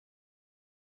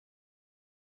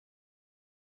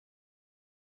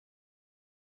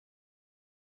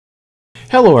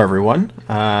Hello everyone,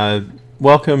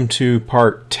 welcome to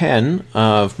part 10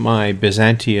 of my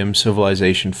Byzantium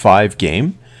Civilization 5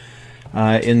 game.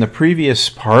 In the previous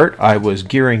part I was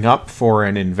gearing up for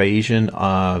an invasion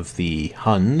of the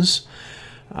Huns,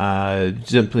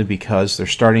 simply because they're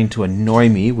starting to annoy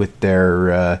me with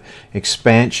their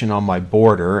expansion on my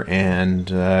border, and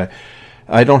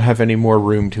I don't have any more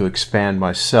room to expand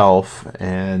myself,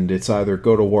 and it's either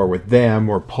go to war with them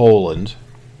or Poland.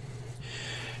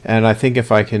 And I think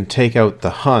if I can take out the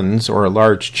Huns, or a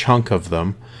large chunk of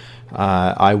them,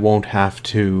 I won't have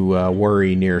to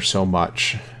worry near so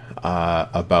much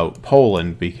about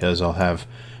Poland, because I'll have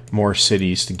more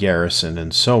cities to garrison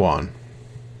and so on.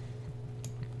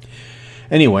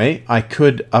 Anyway, I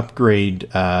could upgrade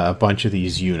a bunch of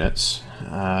these units,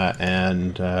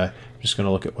 and I'm just going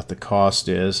to look at what the cost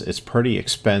is. It's pretty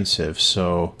expensive,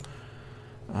 so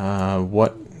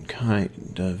what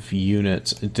kind of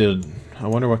units I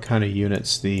wonder what kind of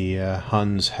units the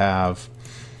Huns have.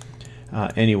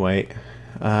 Anyway,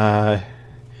 I'll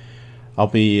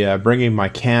be bringing my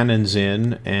cannons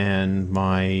in, and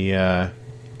my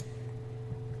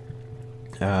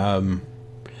other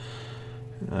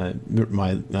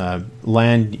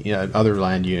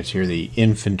land units here, the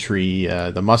infantry,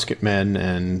 the musketmen,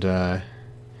 and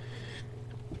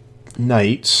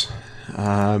knights.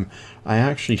 I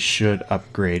actually should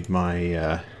upgrade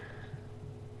my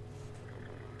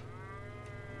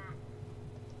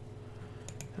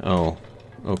oh,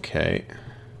 okay.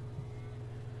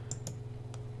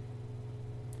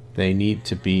 They need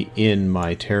to be in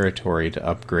my territory to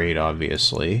upgrade,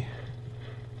 obviously.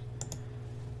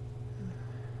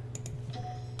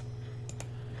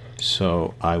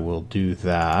 So I will do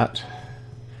that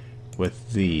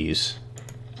with these,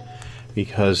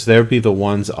 because they'll be the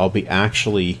ones I'll be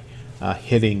actually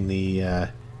hitting the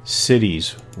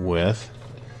cities with.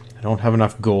 I don't have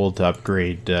enough gold to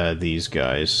upgrade these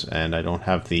guys, and I don't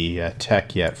have the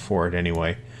tech yet for it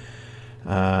anyway.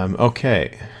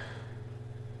 Okay.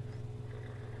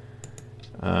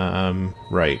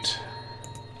 Right.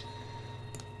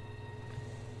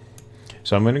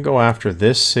 So I'm going to go after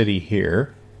this city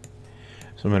here.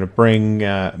 So I'm going to bring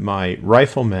my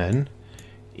riflemen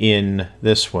in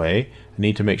this way. I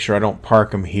need to make sure I don't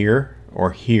park them here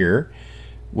or here,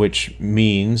 which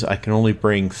means I can only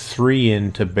bring 3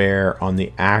 in to bear on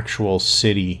the actual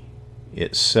city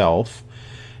itself.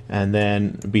 And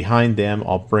then behind them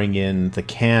I'll bring in the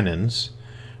cannons,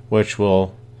 which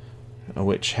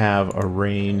have a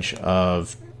range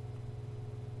of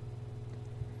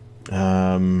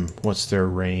what's their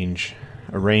range?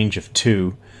 A range of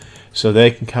 2. So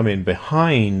they can come in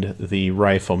behind the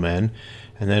riflemen,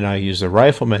 and then I use the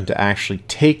riflemen to actually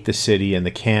take the city, and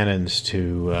the cannons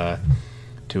to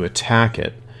attack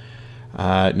it.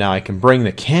 Now I can bring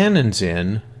the cannons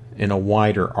in a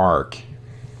wider arc,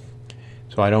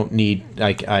 so I don't need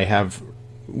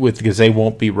because they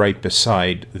won't be right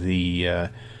beside the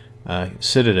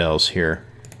citadels here.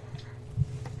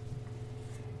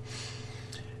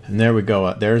 And there we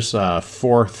go. There's a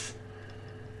fourth.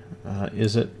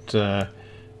 Is it?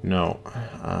 No.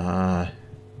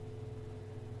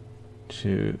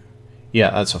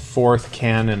 Yeah, that's a 4th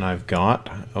cannon I've got.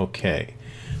 Okay.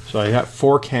 So I got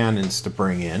 4 cannons to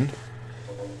bring in.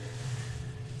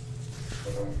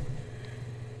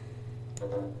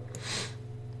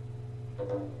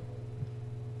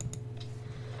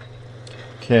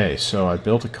 Okay, so I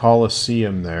built a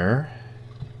Colosseum there.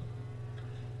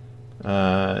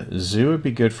 Zoo would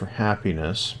be good for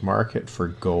happiness. Market for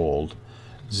gold.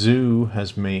 Zoo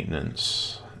has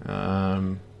maintenance.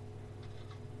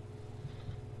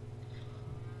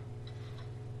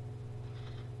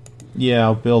 Yeah,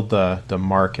 I'll build the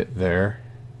market there.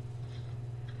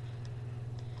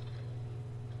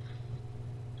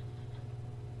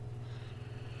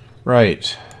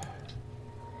 Right.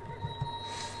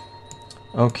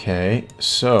 Okay,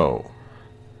 so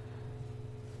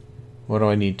what do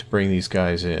I need to bring these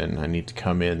guys in? I need to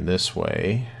come in this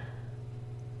way.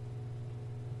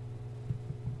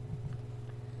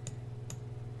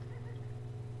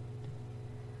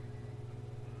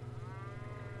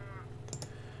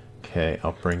 Okay,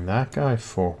 I'll bring that guy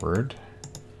forward.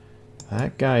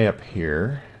 That guy up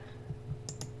here.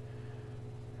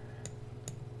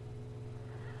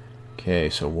 Okay,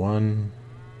 so one.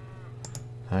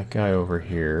 That guy over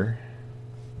here.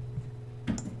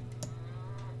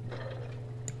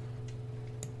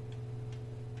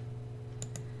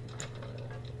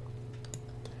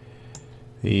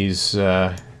 These,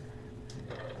 oh,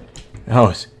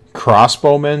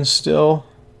 crossbowmen still?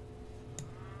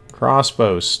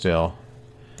 Crossbows still.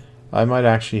 I might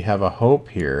actually have a hope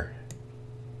here.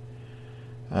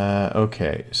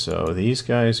 Okay, so these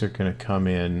guys are going to come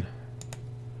in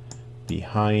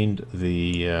behind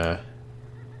the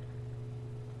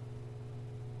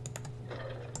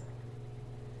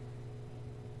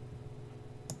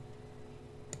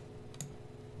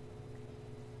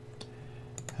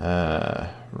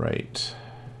right.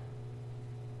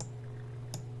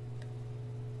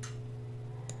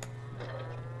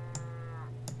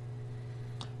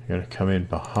 I'm going to come in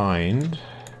behind,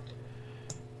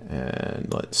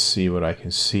 and let's see what I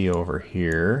can see over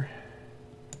here.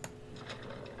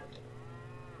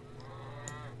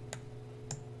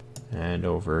 And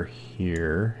over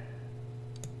here.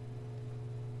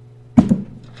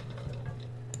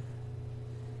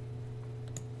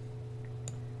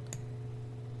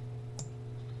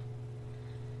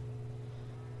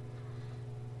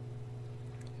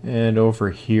 And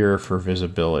over here for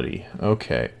visibility.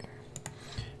 Okay.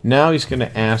 Now he's going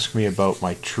to ask me about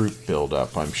my troop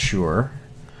buildup, I'm sure.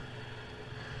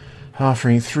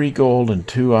 Offering 3 gold and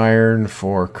 2 iron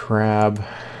for crab.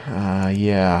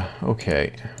 Yeah,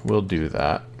 okay. We'll do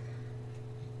that.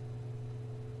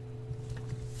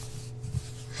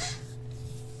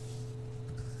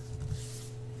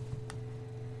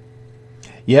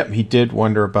 Yep, he did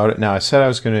wonder about it. Now, I said I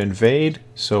was going to invade,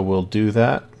 so we'll do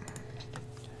that.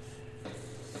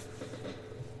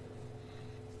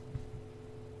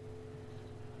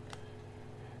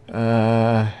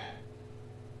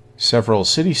 Several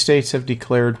city-states have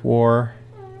declared war.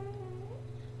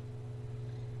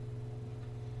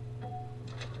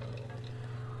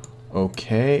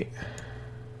 Okay.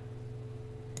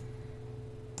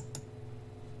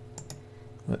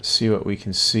 Let's see what we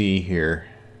can see here.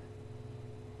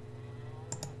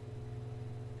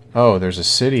 Oh, there's a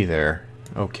city there.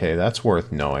 Okay, that's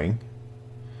worth knowing.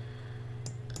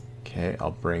 Okay,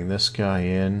 I'll bring this guy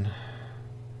in.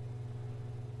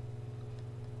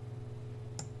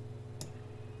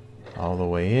 All the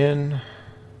way in.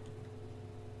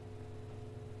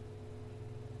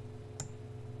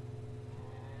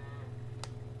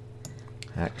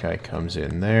 That guy comes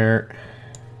in there.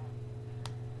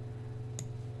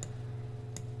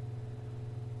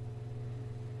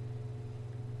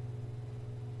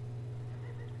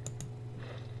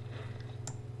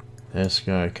 This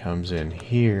guy comes in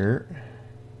here.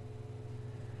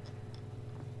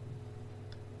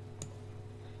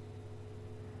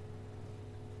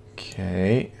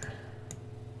 Okay.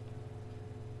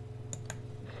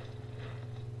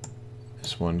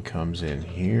 This one comes in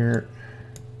here.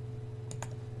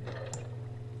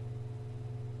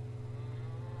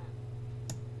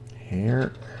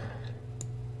 Here.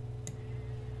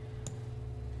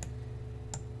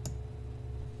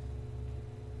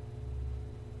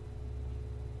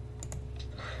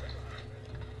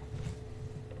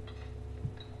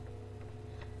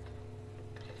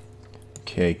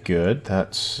 Okay, good.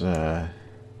 That's why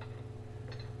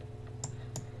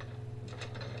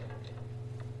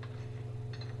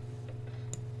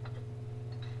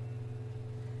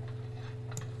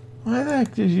the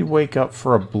heck did you wake up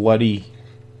for a bloody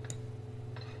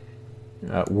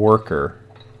worker?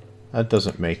 That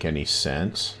doesn't make any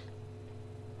sense.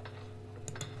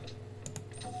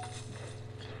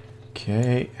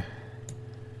 Okay.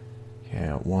 Okay,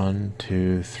 1,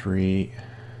 2, 3.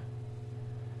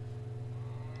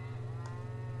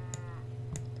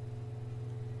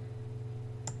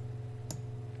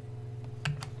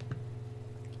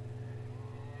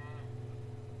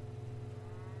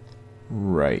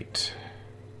 Right.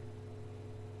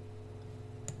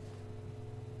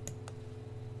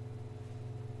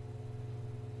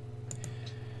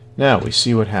 Now we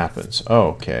see what happens. Oh,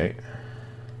 okay.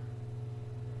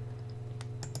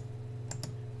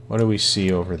 What do we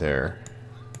see over there?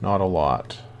 Not a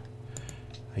lot.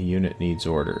 A unit needs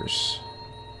orders.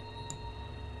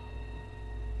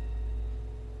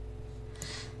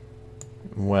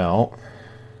 Well,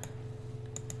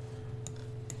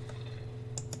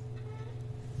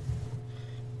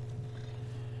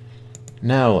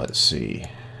 now let's see.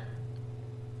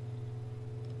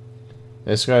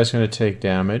 This guy's going to take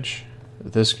damage.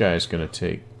 This guy's going to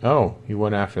take... Oh, he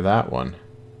went after that one.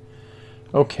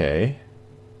 Okay.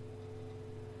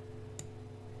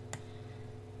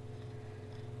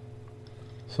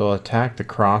 So I'll attack the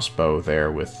crossbow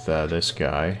there with this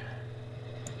guy.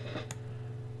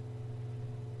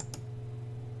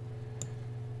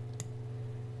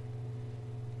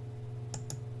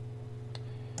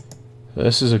 So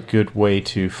this is a good way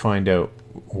to find out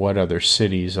what other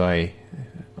cities I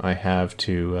have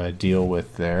to deal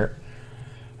with there.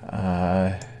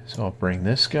 So I'll bring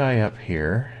this guy up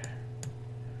here.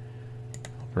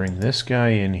 I'll bring this guy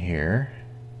in here.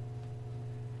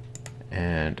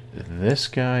 And this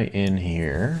guy in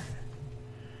here.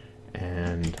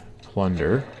 And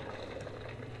plunder.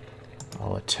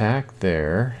 I'll attack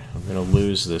there. I'm going to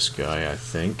lose this guy, I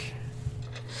think.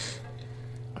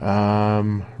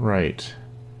 Right.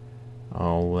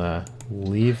 I'll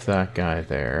leave that guy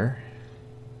there.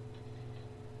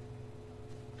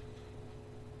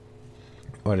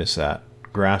 What is that?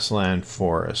 Grassland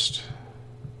forest.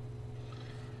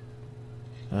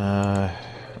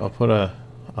 I'll put a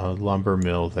lumber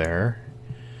mill there.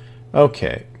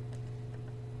 Okay.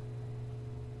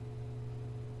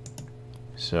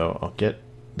 So I'll get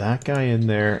that guy in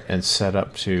there and set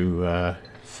up to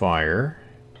fire.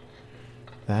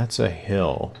 That's a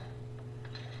hill.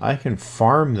 I can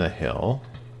farm the hill.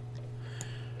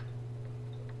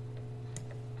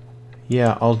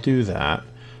 Yeah, I'll do that.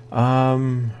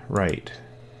 Right.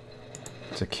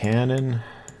 It's a cannon.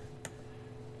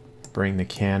 Bring the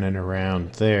cannon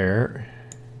around there.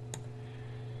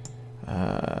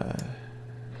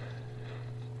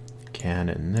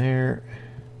 Cannon there.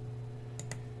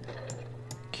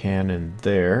 Cannon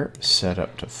there. Set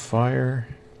up to fire.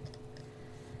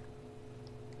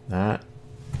 That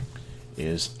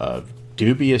is of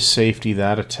dubious safety,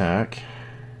 that attack.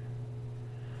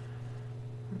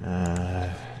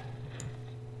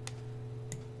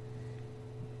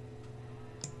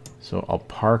 So I'll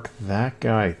park that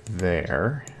guy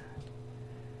there.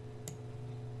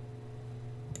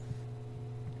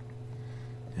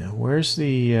 Now where's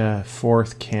the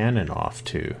fourth cannon off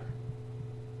to?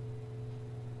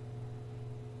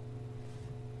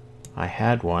 I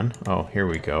had one. Oh, here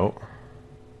we go.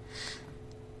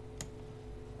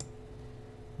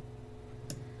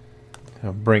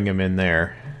 I'll bring him in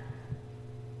there.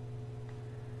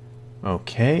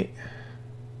 Okay.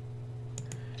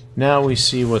 Now we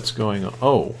see what's going on.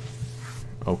 Oh,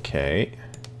 okay.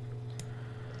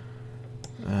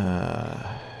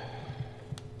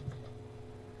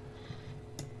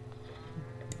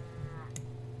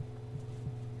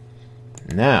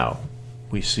 Now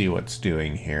we see what's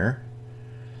doing here.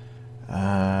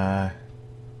 Yeah,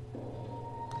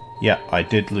 I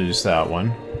did lose that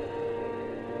one.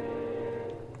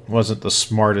 Wasn't the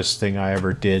smartest thing I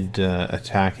ever did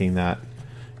attacking that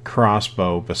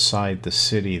crossbow beside the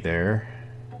city there.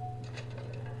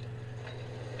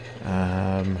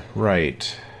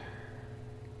 Right.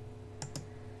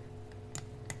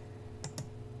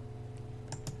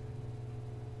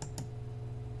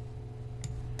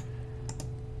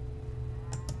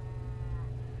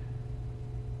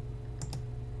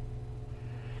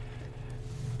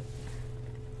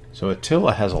 So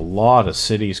Attila has a lot of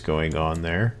cities going on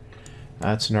there.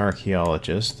 That's an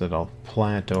archaeologist that I'll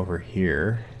plant over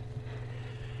here.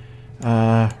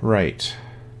 Right.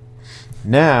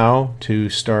 Now to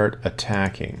start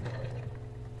attacking.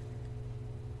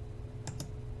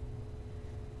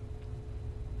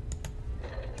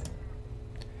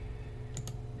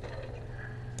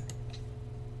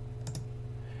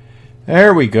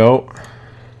 There we go.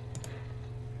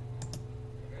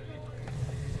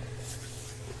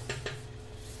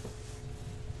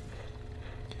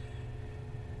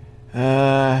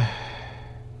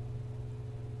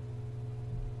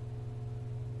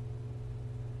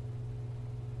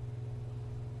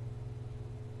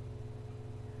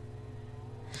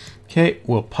 Okay,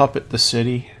 we'll puppet the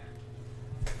city.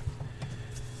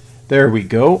 There we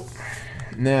go.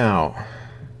 Now,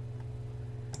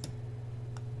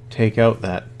 take out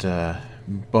that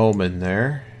bowman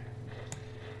there.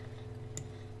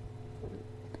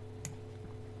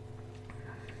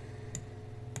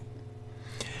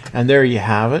 And there you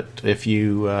have it. If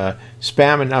you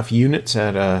spam enough units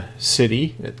at a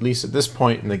city, at least at this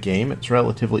point in the game, it's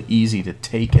relatively easy to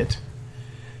take it.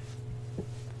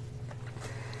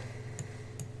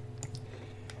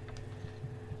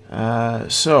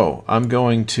 So I'm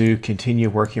going to continue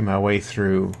working my way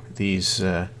through these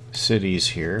cities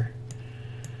here.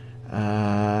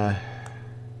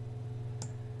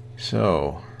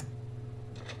 So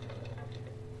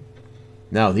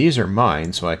now these are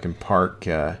mine, so I can park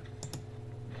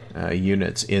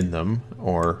units in them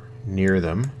or near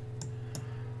them.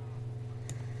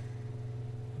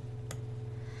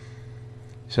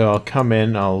 So I'll come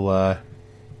in, I'll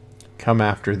come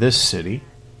after this city.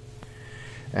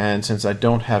 And since I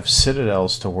don't have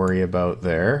citadels to worry about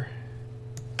there...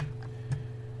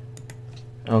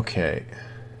 Okay.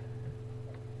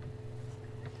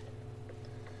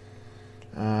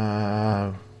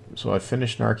 So I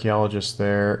finished an archaeologist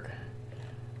there.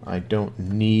 I don't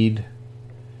need...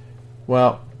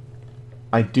 Well,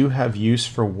 I do have use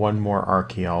for one more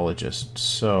archaeologist,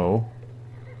 so...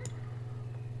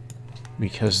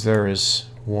 Because there is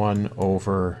one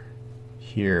over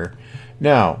here.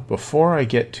 Now, before I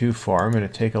get too far, I'm going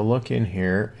to take a look in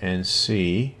here and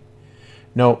see.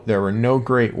 No, there were no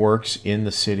great works in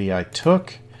the city I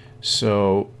took,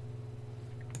 so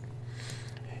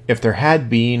if there had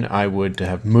been, I would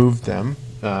have moved them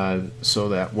so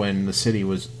that when the city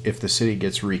was, if the city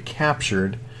gets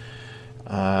recaptured,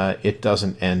 it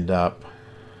doesn't end up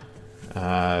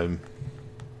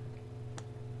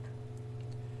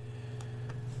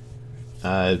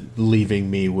leaving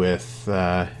me with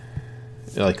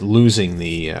like losing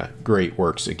the great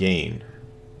works again.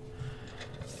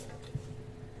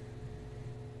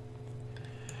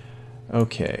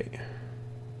 Okay.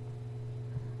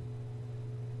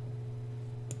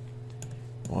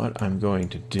 What I'm going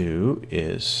to do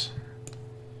is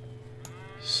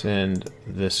send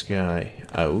this guy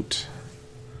out.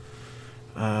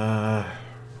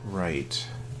 Right.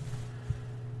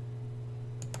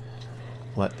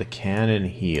 Let the cannon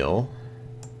heal.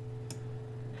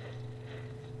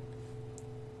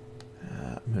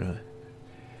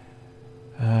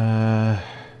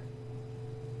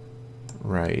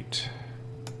 Right.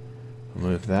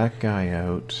 Move that guy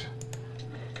out.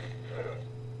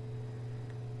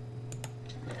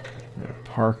 I'm going to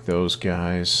park those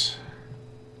guys.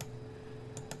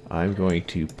 I'm going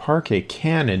to park a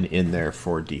cannon in there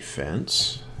for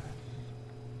defense.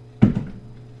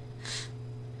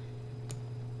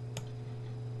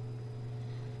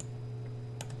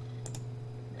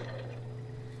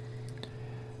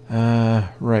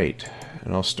 Right.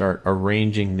 And I'll start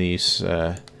arranging these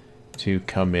to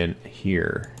come in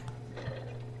here.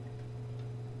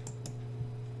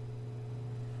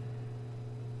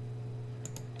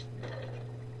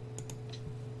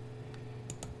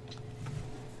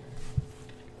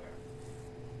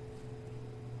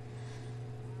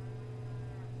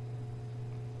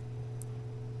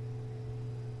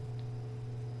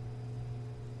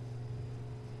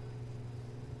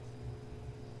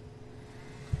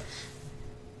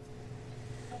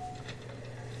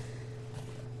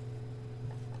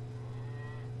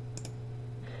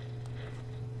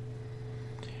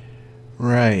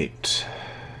 Right.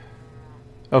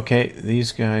 Okay,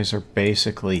 these guys are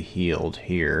basically healed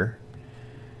here.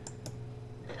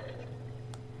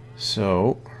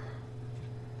 So,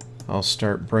 I'll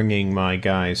start bringing my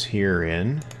guys here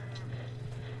in.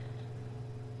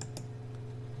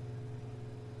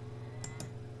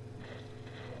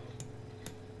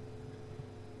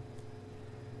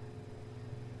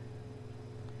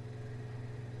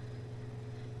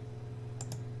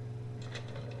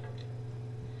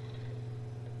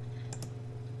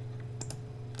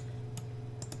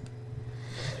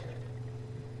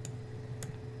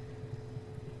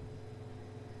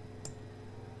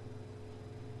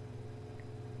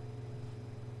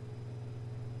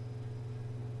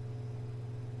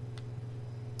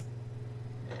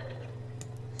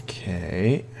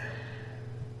 Okay.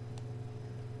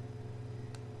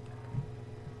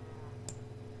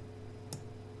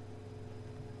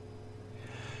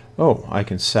 Oh, I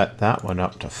can set that one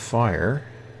up to fire.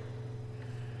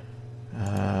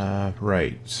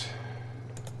 Right.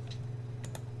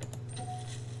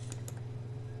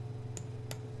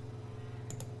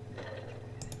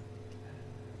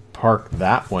 Park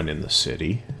that one in the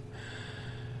city.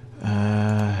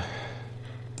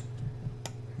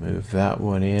 Move that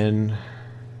one in.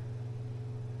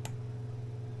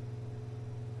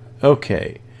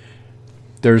 Okay.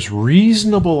 There's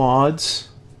reasonable odds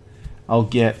I'll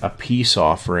get a peace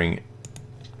offering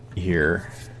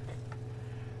here.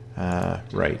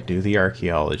 Right, do the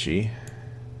archaeology.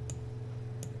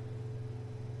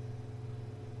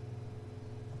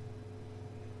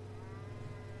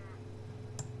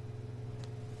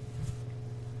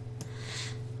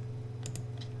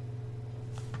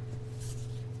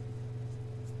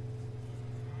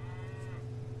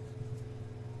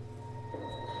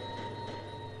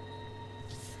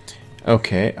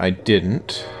 Okay, I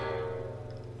didn't.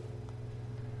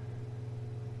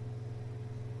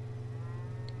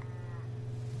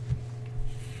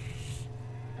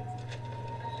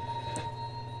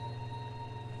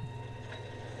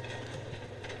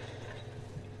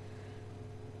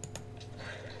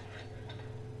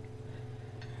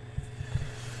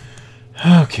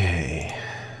 Okay.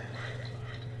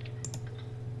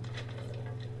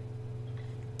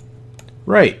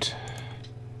 Right.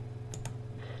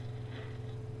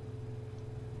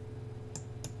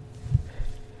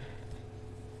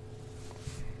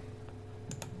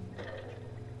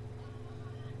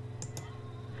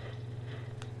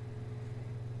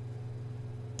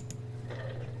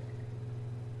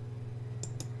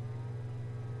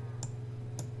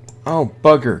 Oh,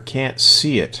 bugger, can't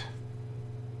see it.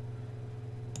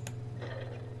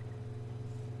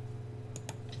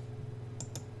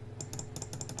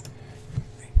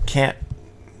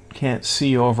 can't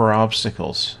see over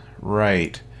obstacles.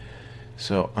 Right.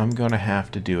 So I'm going to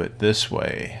have to do it this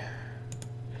way.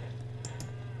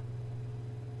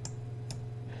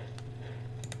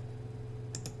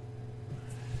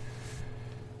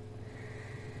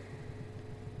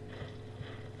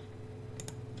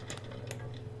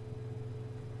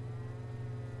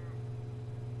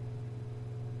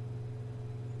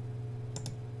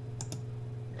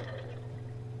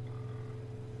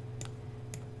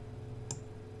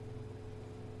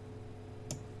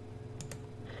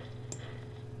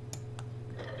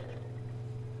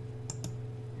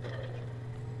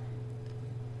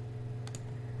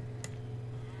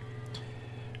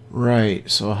 Right,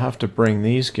 so I'll have to bring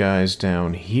these guys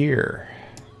down here,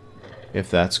 if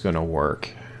that's going to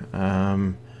work.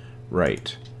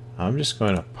 Right, I'm just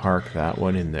going to park that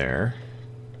one in there.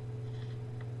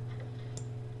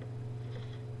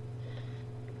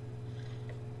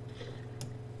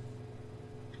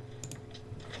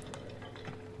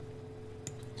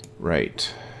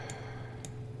 Right.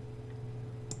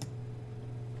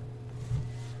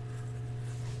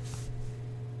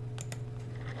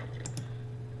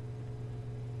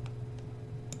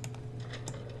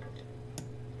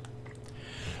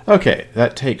 Okay,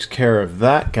 that takes care of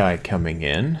that guy coming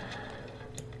in.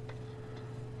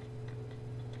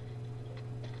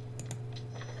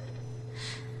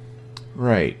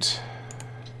 Right.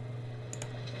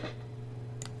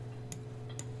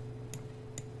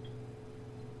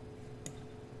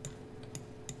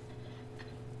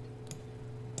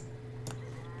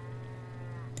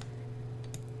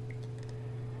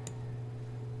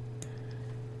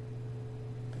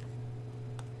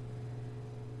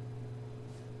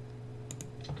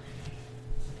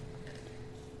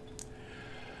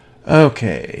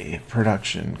 Okay,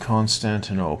 production,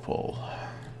 Constantinople.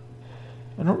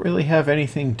 I don't really have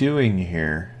anything doing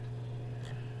here.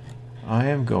 I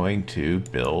am going to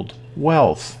build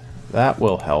wealth. That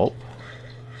will help.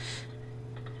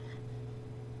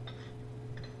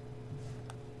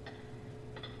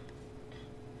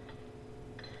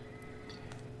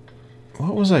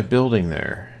 What was I building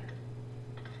there?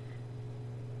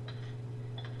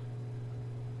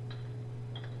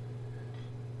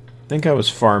 I think I was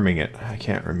farming it. I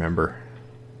can't remember.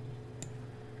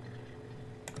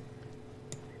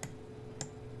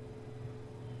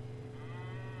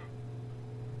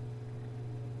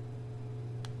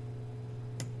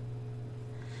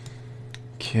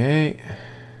 Okay.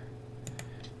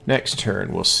 Next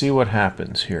turn, we'll see what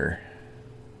happens here.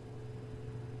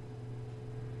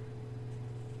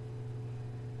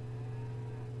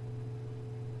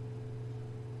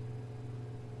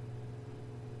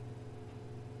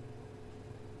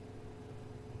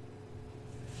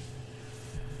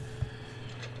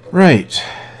 Right.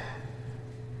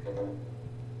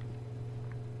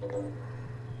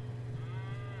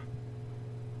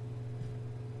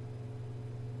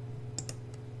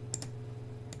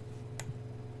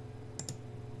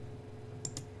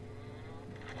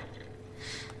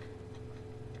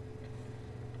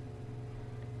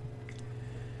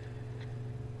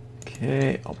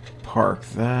 Okay, I'll park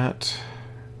that.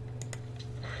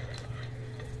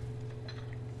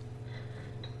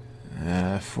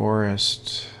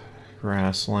 Forest,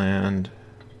 grassland.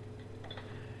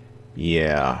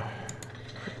 Yeah.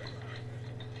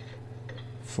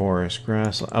 Forest,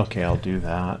 grassland. Okay, I'll do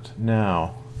that.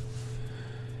 Now.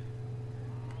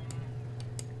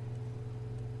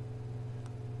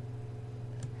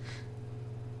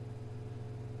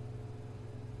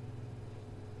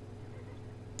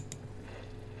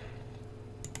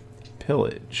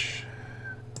 Pillage.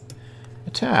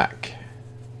 Attack.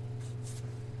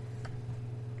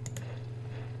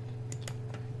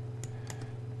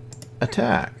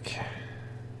 Attack.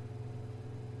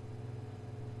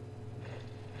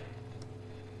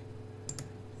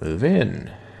 Move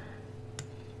in.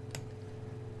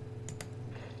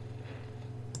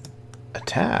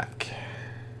 Attack.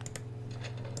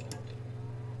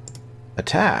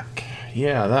 Attack.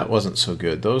 Yeah, that wasn't so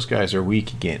good. Those guys are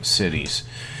weak against cities.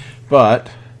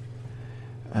 But,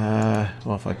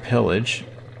 well, if I pillage,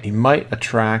 he might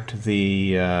attract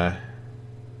the,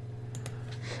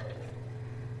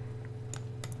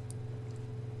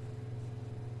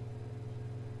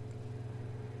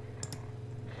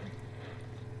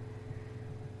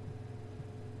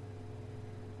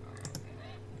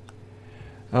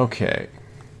 okay.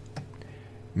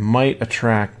 Might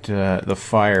attract the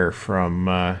fire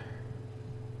from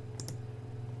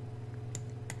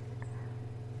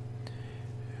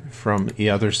the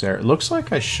others there. It looks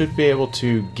like I should be able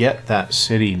to get that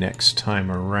city next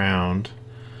time around.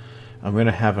 I'm going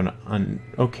to have an...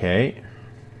 okay.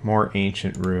 more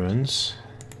ancient ruins.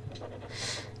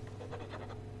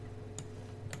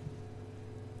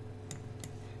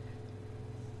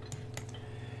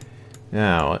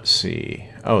 Now, let's see.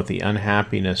 Oh, the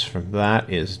unhappiness from that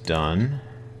is done.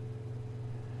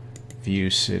 View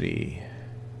city.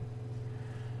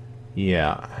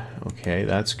 Yeah, okay,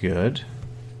 that's good.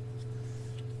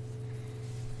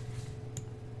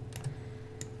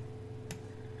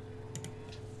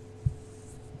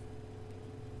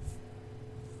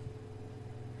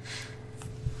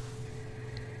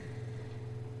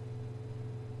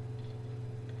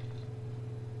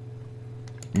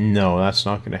 No, that's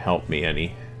not going to help me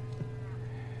any.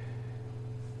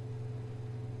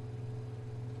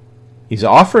 He's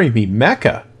offering me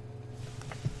Mecca.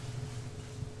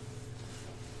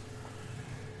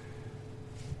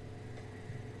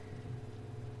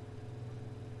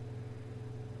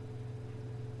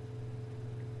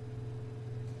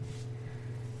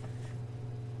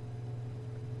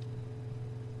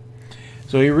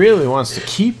 So he really wants to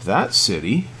keep that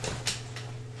city.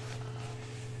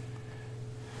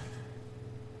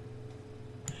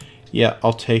 Yeah,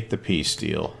 I'll take the peace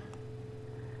deal.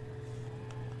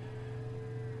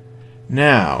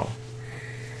 Now,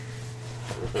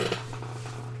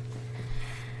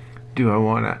 do I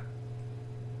want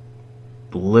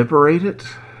to liberate it?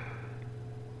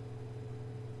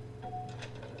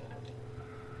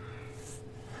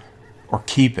 Or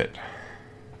keep it?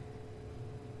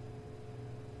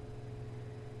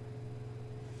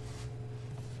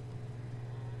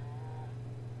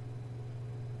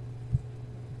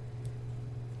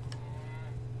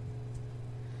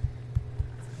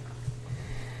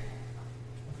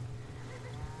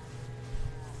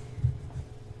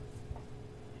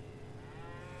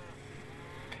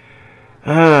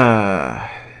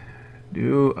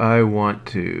 Do I want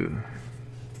to?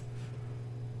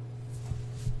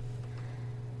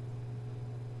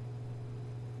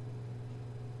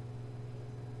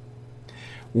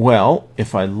 Well,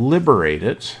 if I liberate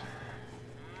it,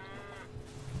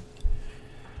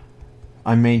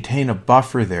 I maintain a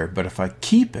buffer there, but if I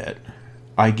keep it,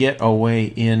 I get a way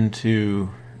into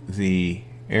the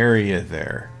area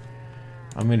there.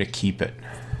 I'm going to keep it.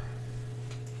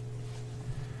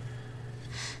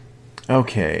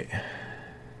 Okay.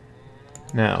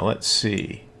 Now, let's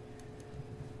see.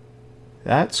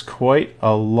 That's quite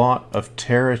a lot of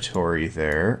territory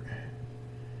there.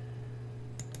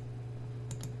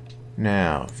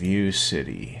 Now, view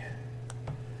city.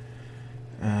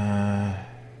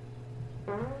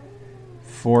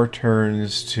 4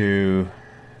 turns to...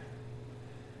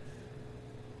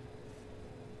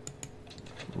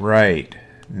 Right.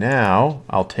 Now,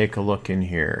 I'll take a look in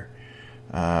here.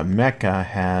 Mecca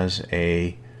has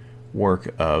a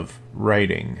work of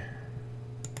writing.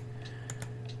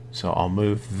 So I'll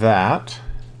move that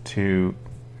to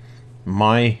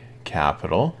my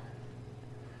capital.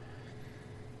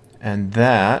 And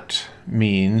that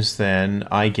means then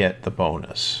I get the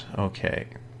bonus. Okay.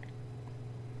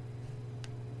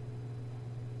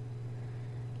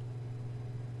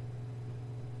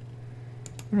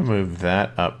 I'm going to move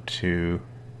that up to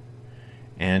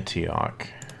Antioch.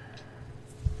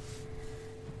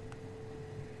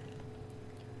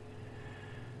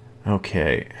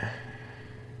 Okay.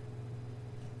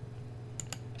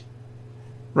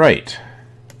 Right.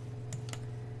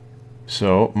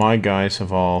 So my guys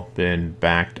have all been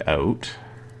backed out.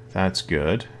 That's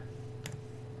good.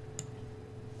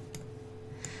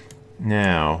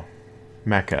 Now,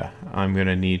 Mecca. I'm going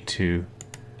to need to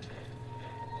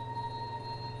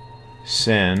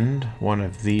send one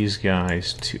of these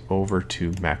guys over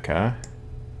to Mecca.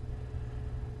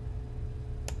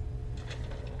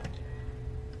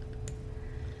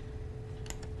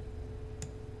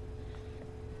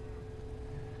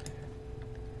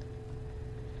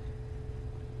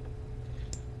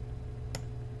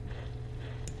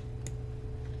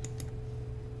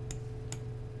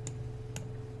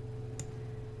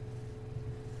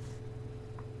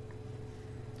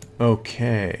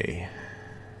 Okay.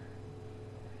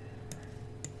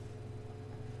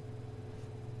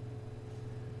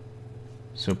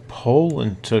 So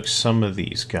Poland took some of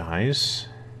these guys.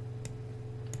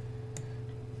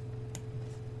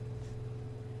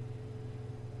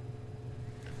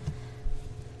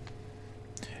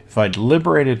 If I'd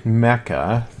liberated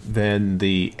Mecca, then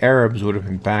the Arabs would have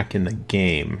been back in the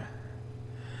game.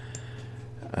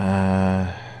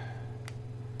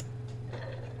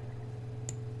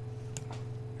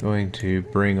 Going to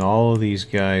bring all of these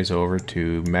guys over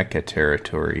to Mecca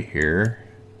territory here.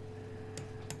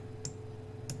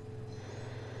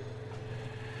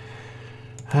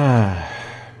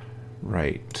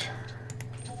 Right.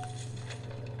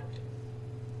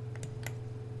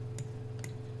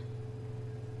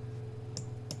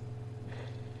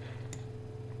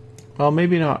 Well,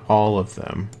 maybe not all of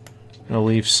them. I'll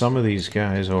leave some of these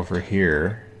guys over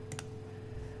here.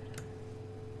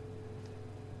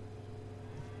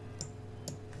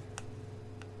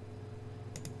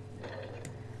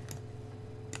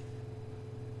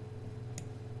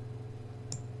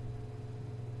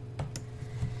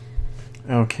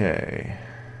 Okay.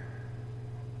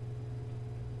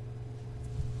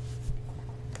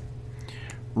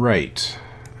 Right.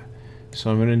 So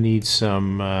I'm going to need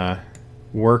some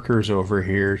workers over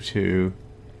here to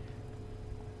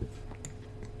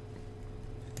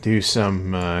do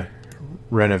some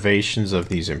renovations of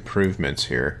these improvements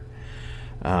here.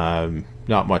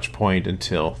 Not much point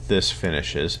until this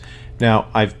finishes. Now,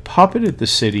 I've puppeted the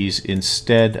cities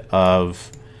instead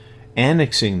of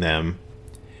annexing them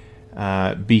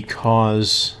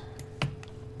because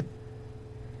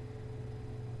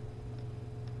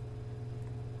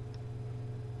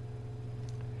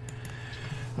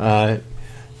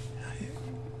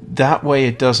that way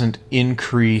it doesn't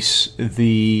increase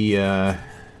the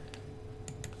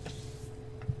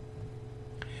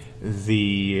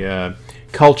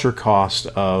culture cost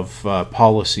of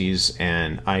policies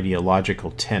and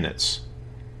ideological tenets.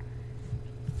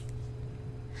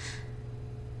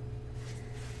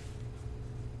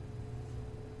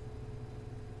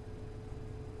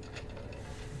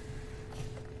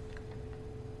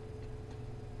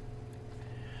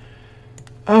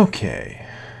 Okay,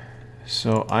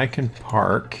 so I can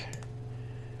park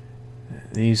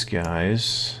these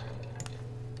guys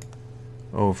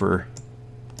over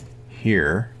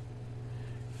here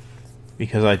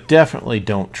because I definitely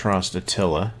don't trust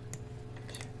Attila.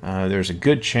 There's a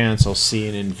good chance I'll see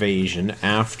an invasion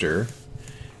after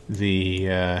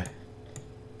the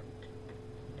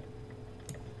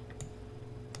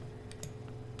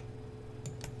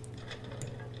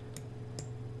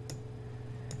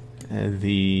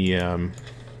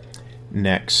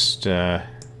next after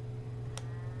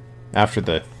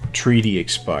the treaty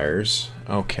expires.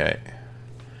 Okay.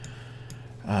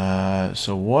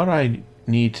 So what I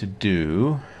need to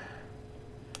do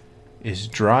is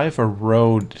drive a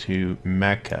road to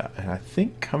Mecca, and I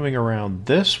think coming around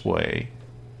this way,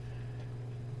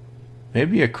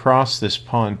 maybe across this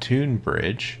pontoon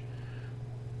bridge,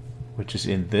 which is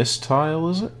in this tile,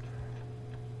 is it?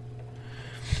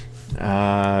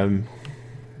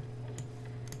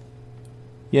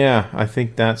 Yeah, I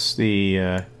think that's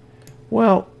the,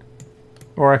 well,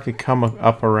 or I could come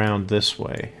up around this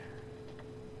way.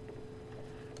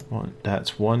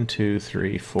 That's 1, 2,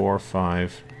 3, 4,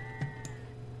 5,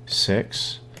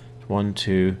 6. 1,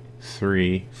 2,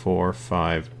 3, 4,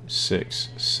 5, 6,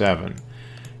 7.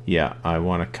 Yeah, I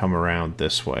want to come around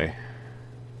this way.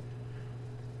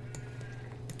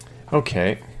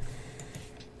 Okay.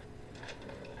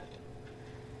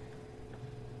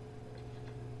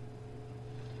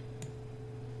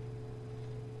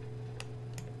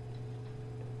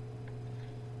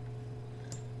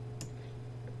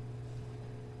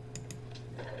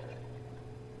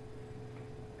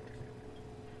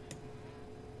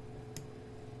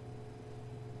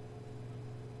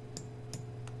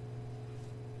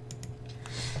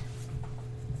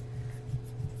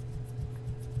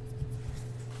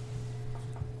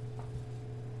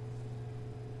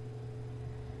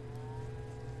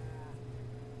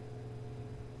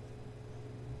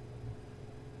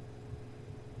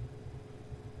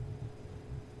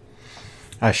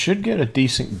 I should get a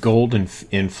decent gold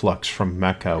influx from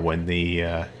Mecca when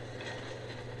the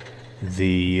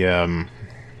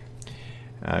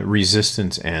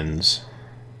resistance ends.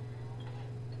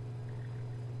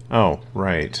 Oh,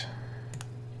 right.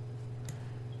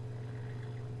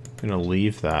 I'm gonna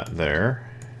leave that there.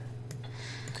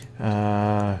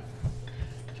 Okay,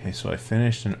 so I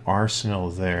finished an arsenal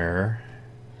there.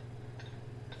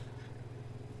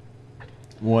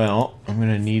 Well, I'm going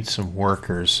to need some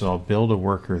workers, so I'll build a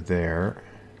worker there.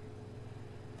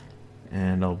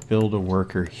 And I'll build a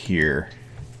worker here.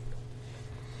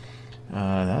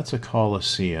 That's a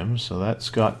Colosseum, so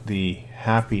that's got the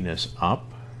happiness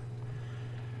up.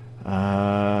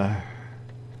 I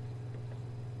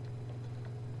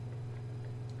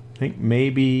think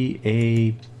maybe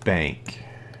a bank.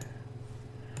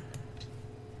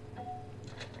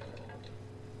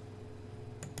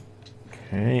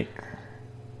 Okay.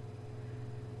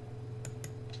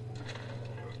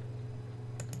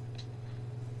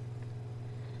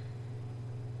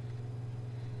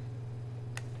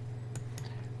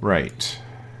 Right.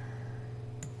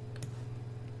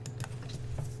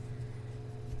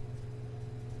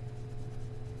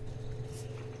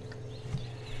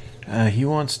 He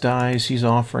wants dyes. He's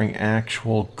offering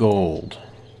actual gold.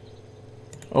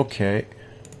 Okay.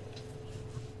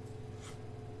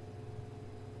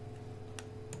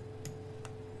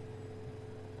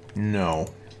 No.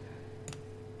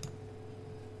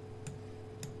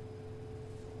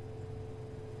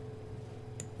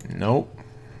 Nope.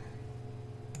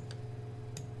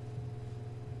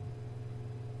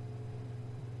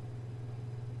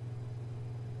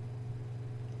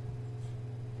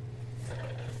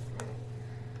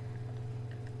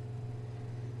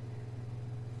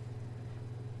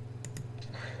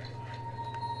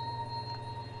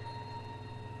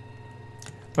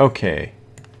 Okay.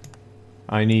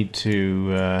 I need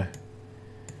to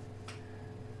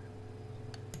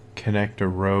connect a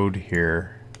road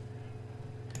here.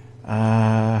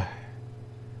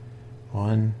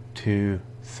 1, 2,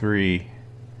 3.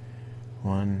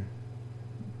 1,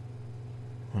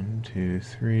 2,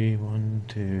 3. 1,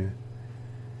 2.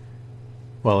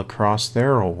 Well, across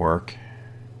there will work.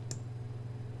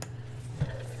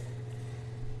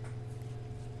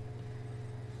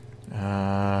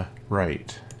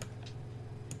 Right.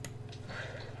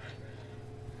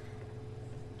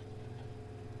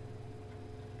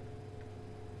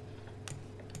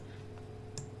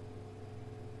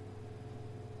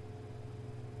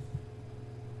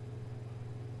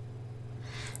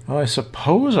 Well, I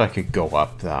suppose I could go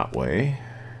up that way.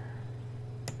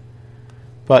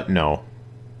 But no.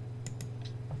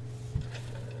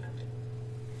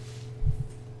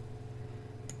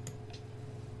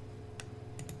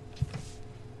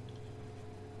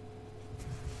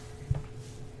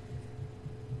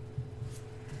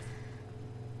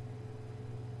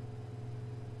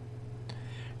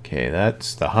 Okay,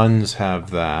 that's the Huns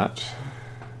have that.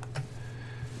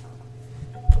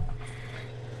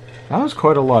 That was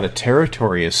quite a lot of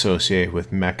territory associated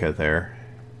with Mecca there.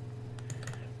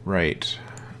 Right.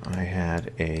 I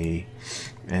had a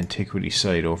antiquity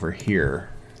site over here.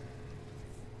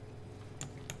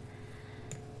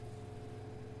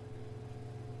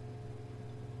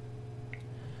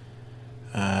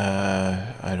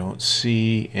 I don't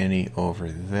see any over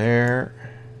there.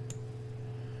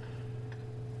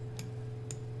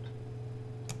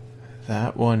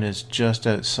 That one is just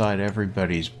outside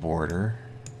everybody's border.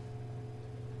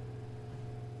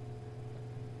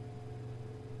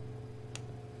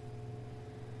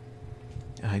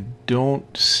 I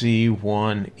don't see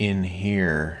one in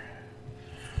here.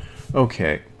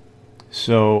 Okay,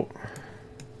 so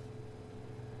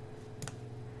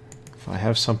if I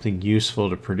have something useful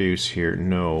to produce here,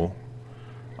 no.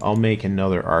 I'll make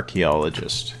another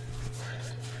archaeologist.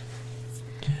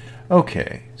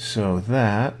 Okay, so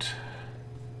that...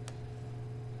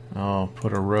 I'll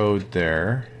put a road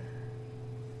there.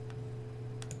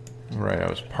 Right, I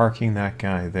was parking that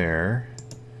guy there.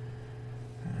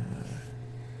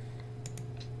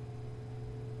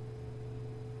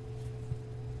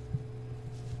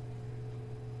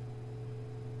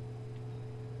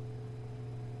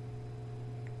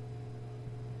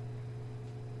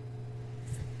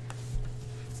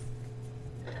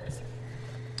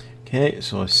 Okay,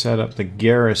 so I set up the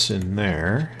garrison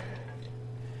there.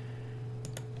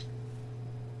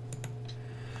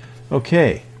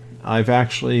 Okay,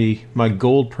 my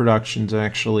gold production's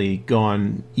actually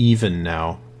gone even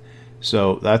now.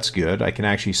 So that's good. I can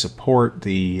actually support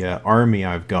the army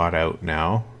I've got out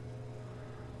now.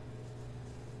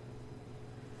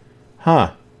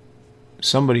 Huh.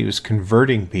 Somebody was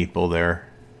converting people there.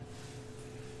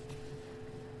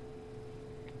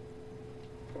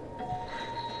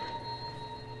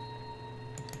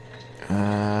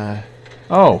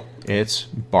 Oh, it's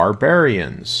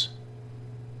barbarians.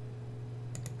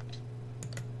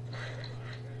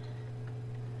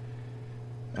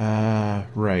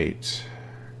 Right.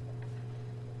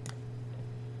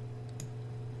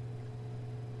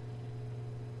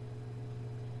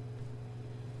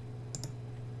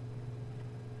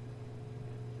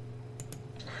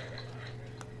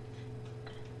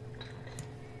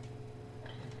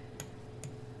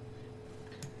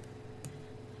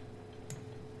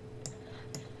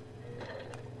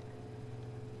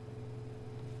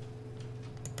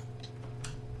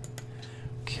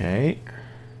 Okay.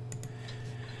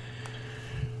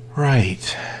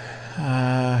 Right.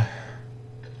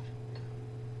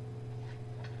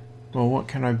 Well, what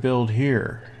can I build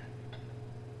here?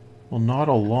 Well, not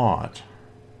a lot.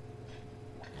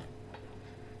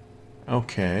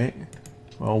 Okay.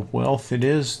 Well, wealth it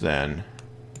is then.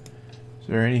 Is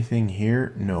there anything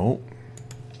here? No.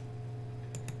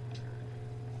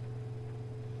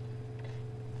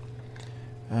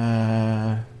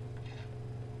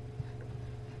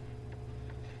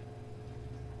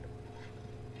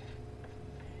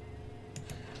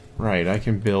 Right, I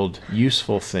can build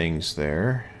useful things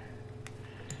there.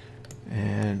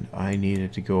 And I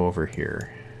needed to go over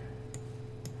here.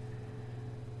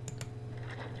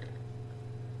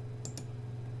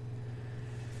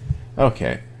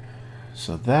 Okay,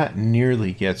 so that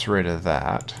nearly gets rid of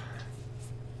that.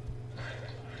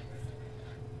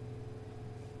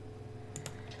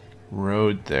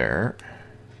 Road there.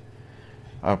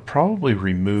 I'll probably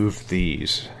remove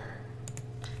these.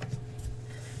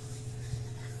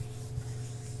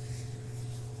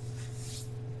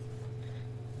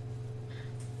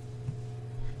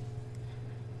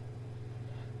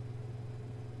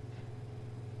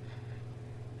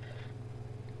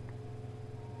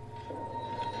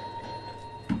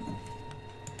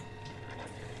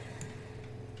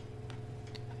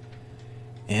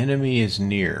 Enemy is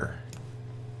near.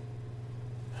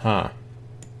 Huh.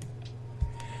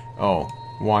 Oh,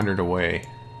 wandered away.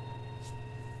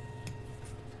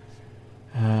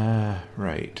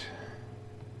 Right.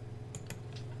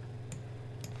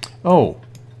 Oh.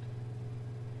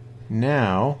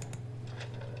 Now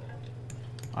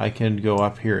I can go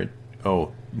up here.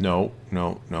 Oh, no,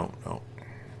 no, no, no.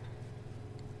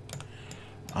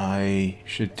 I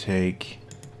should take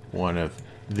one of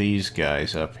these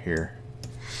guys up here.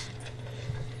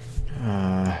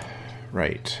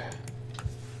 Right.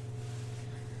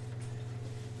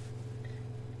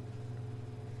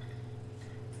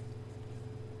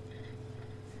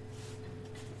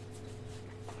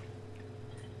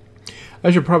 I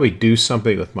should probably do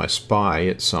something with my spy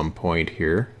at some point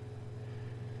here.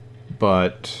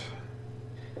 But,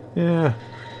 yeah.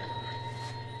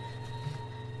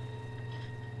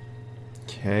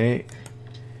 Okay.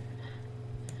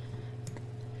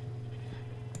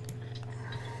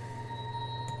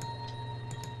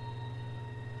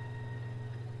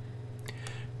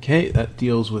 Okay, that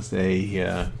deals with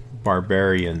a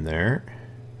barbarian there.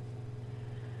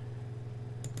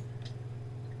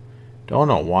 Don't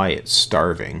know why it's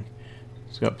starving.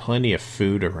 It's got plenty of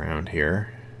food around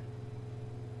here.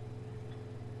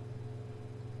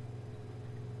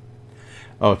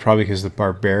 Oh, probably because the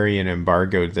barbarian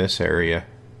embargoed this area.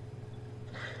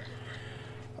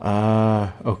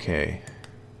 Okay.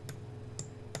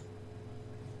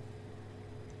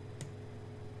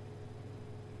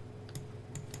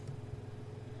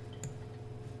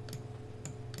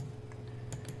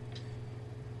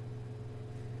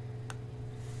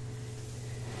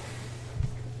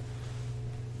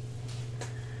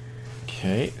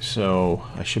 Okay, so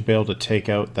I should be able to take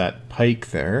out that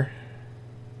pike there.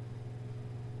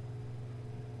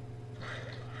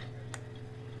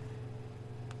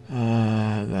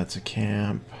 That's a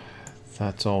camp.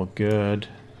 That's all good.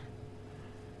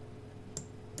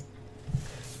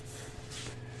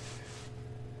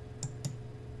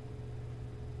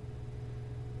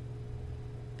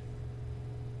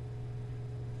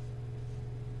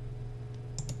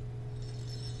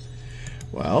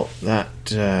 Well, that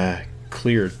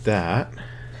cleared that.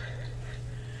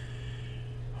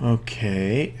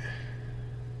 Okay.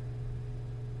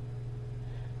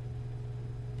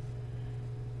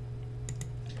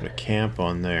 Put a camp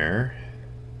on there.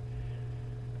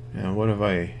 Now, what have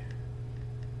I...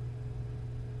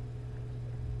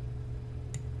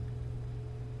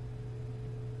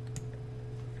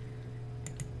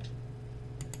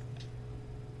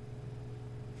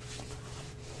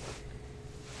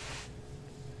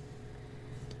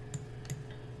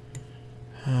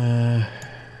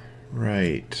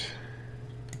 right.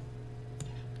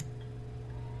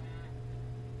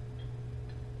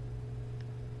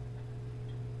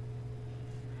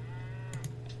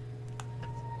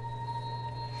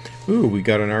 Ooh, we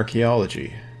got an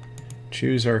archaeology.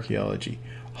 Choose archaeology.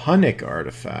 Hunnic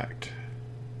artifact.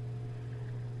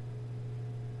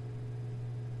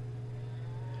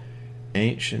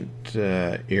 Ancient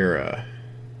era.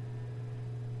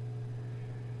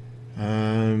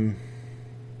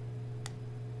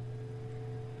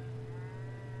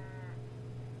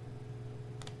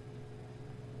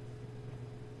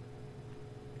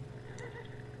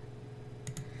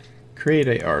 Create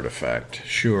a artifact.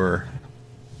 Sure.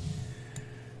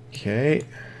 Okay.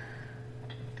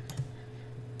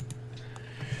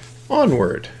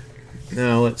 Onward.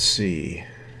 Now let's see.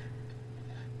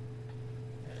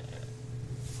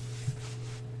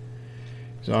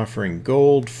 He's offering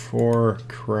gold for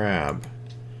crab.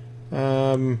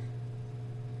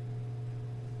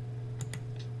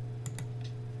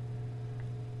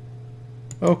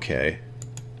 Okay.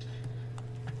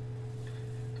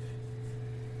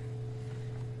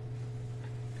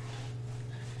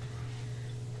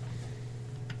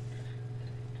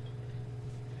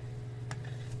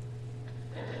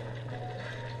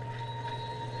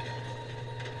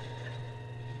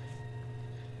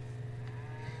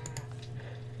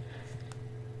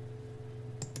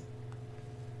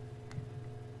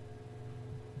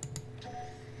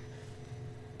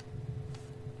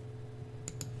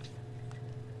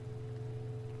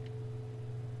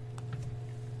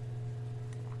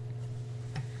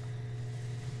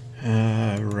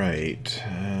 right.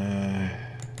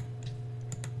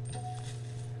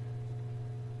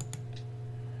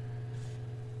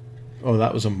 Oh,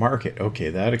 that was a market. Okay,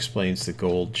 that explains the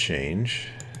gold change.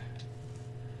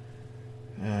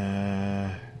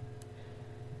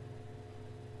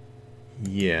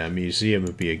 Yeah, a museum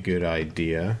would be a good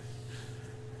idea.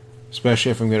 Especially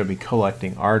if I'm going to be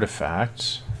collecting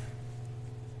artifacts.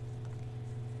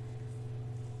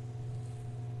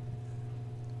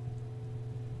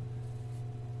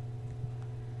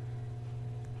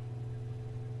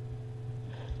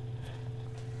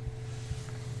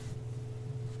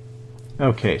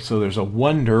 Okay, so there's a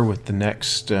wonder with the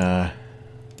next... I'm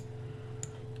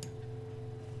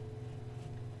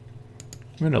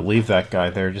going to leave that guy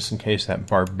there just in case that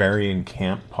barbarian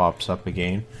camp pops up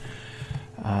again.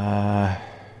 Okay,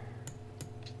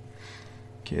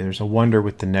 there's a wonder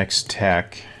with the next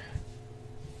tech.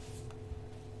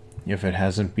 If it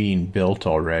hasn't been built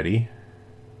already.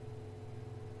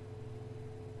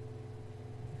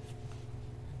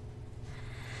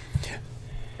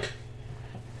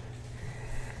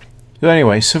 So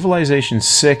anyway, Civilization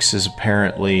 6 is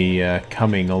apparently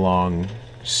coming along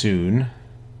soon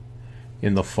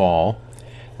in the fall.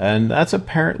 And that's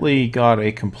apparently got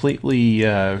a completely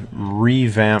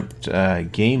revamped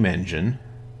game engine.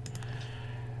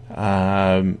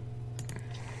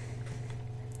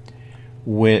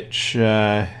 Which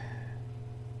will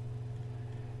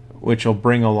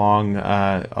bring along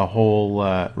a whole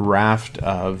raft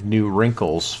of new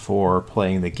wrinkles for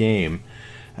playing the game.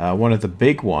 One of the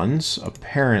big ones,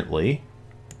 apparently,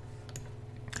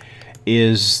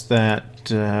 is that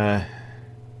the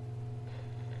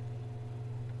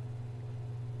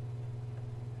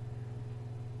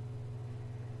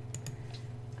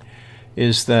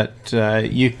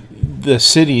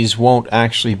cities won't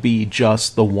actually be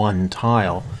just the one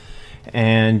tile,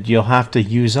 and you'll have to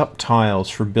use up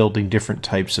tiles for building different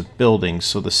types of buildings,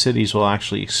 so the cities will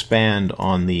actually expand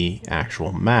on the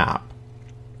actual map.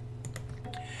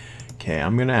 Okay,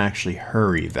 I'm going to actually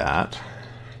hurry that.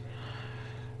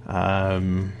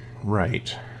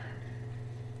 Right.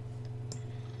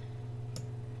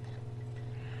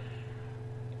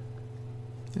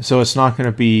 So it's not going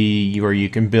to be where you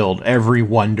can build every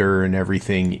wonder and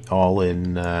everything all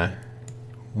in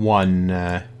one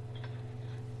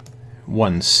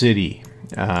city.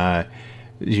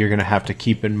 You're going to have to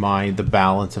keep in mind the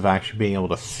balance of actually being able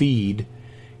to feed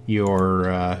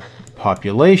your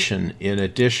population in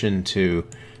addition to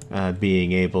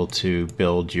being able to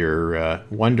build your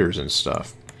wonders and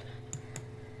stuff.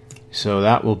 So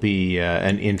that will be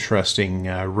an interesting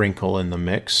wrinkle in the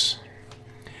mix.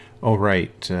 Oh,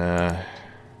 right.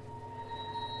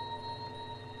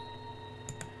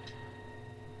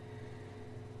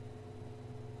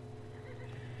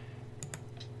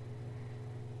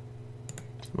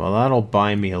 Well, that'll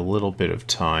buy me a little bit of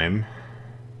time.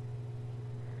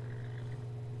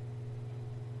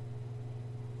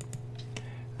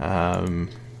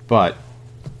 But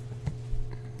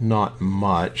not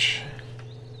much.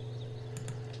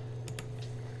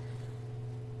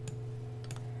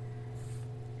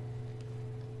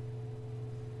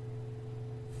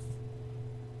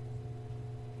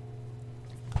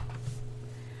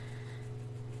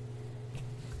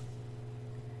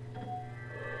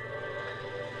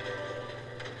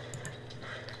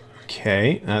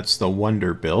 Okay, that's the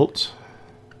wonder built.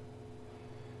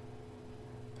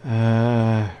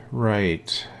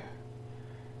 Right.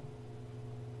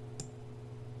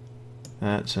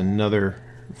 That's another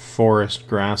forest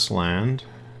grassland.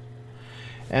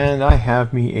 And I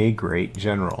have me a great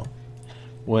general,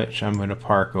 which I'm going to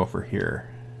park over here.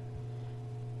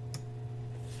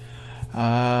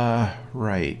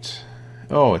 Right.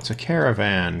 Oh, it's a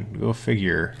caravan. Go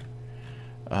figure.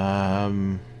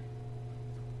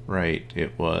 Right,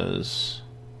 it was...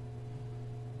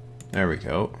 There we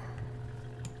go.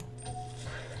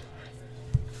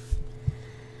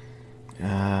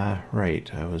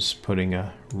 Right, I was putting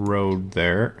a road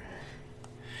there.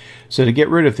 So to get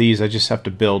rid of these, I just have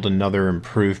to build another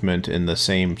improvement in the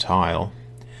same tile.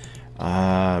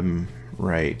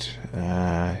 Right.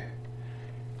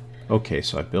 Okay,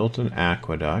 so I built an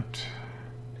aqueduct.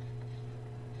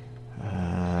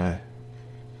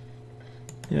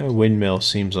 Yeah, windmill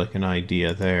seems like an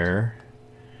idea there.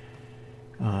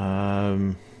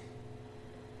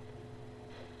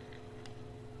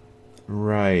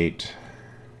 Right.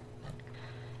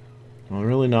 Well,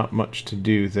 really not much to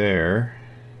do there.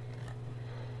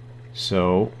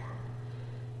 So,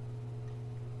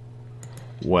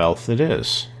 wealth it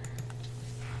is.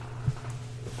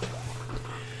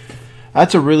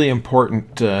 That's a really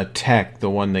important tech, the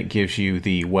one that gives you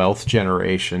the wealth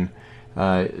generation.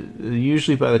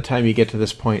 Usually by the time you get to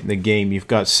this point in the game, you've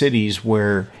got cities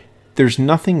where there's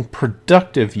nothing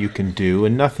productive you can do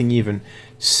and nothing even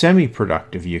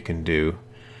semi-productive you can do.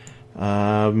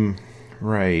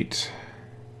 Right.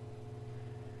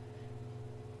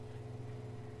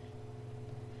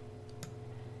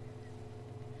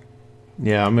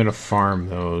 Yeah, I'm going to farm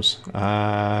those.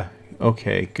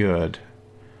 Okay, good.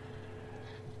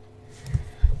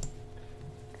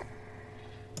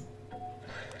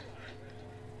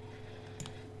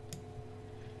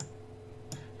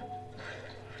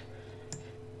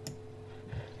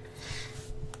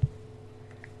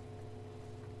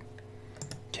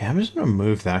 Okay, I'm just going to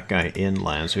move that guy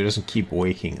inland so he doesn't keep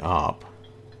waking up.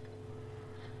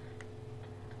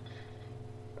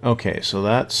 Okay, so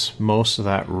that's most of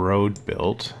that road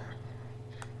built.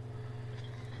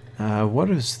 What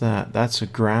is that? That's a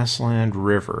grassland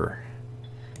river.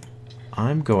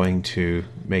 I'm going to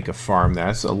make a farm there.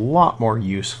 That's a lot more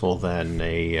useful than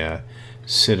a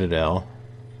citadel.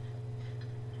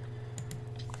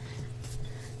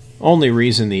 Only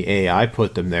reason the AI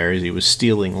put them there is he was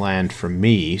stealing land from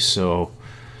me, so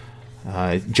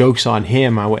joke's on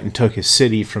him. I went and took his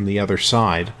city from the other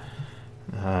side.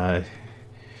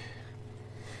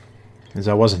 As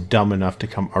I wasn't dumb enough to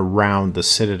come around the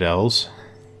citadels.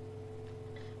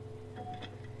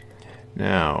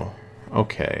 Now,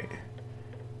 okay.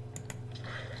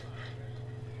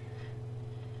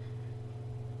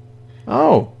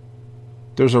 Oh,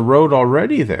 there's a road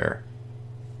already there.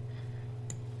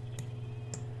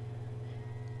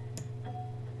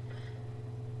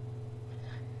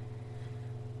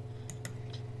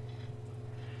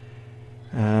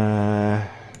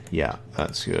 Yeah,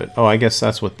 that's good. Oh, I guess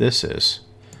that's what this is.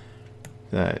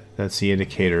 That's the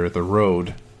indicator of the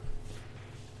road.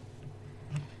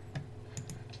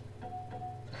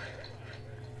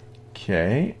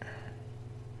 Okay.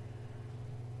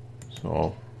 So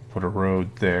I'll put a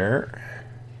road there.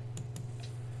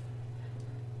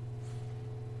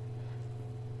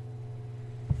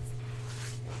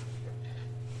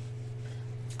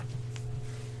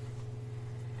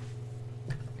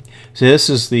 So this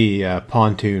is the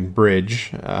pontoon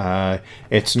bridge.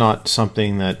 It's not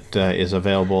something that is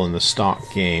available in the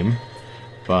stock game,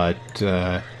 but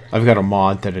I've got a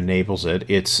mod that enables it.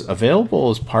 It's available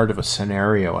as part of a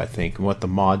scenario, I think, and what the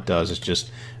mod does is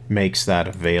just makes that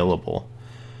available.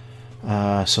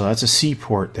 So that's a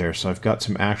seaport there, so I've got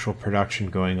some actual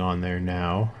production going on there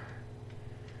now.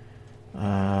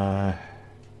 Well,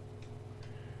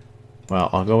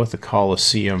 I'll go with the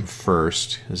Colosseum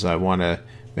first, because I want to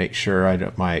make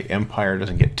sure my empire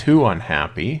doesn't get too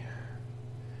unhappy.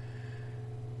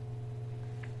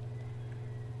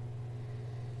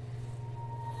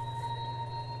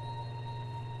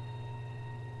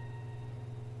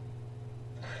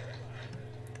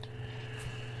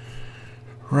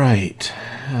 Right,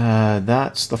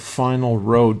 that's the final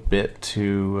road bit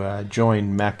to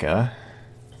join Mecca.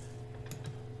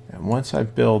 And once I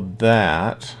build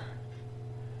that,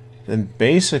 then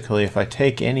basically if I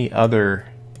take any other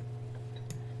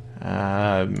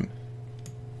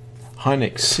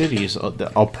Hunnic cities,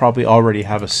 I'll probably already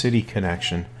have a city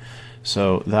connection.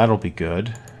 So that'll be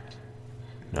good.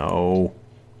 No.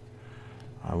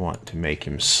 I want to make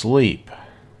him sleep.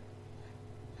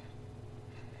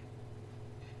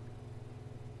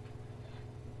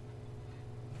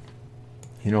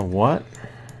 You know what?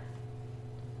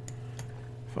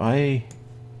 If I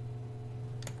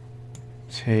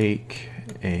take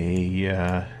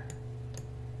a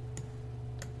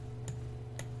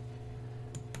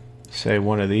say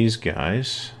one of these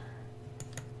guys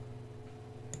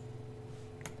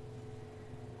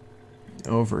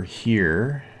over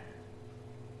here,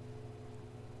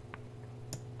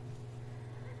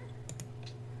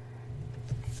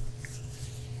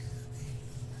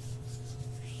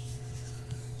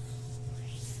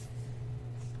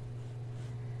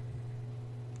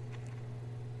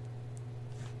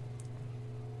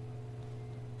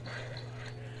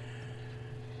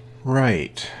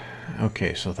 right.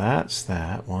 Okay, so that's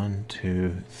that. 1,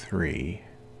 2, 3.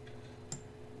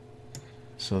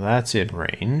 So that's in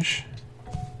range.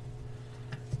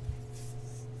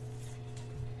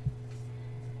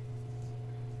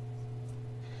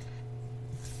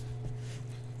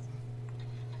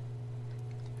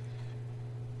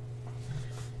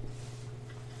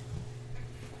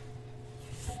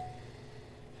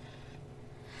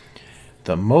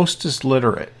 The most is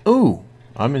literate. Ooh!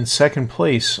 I'm in second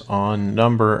place on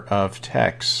number of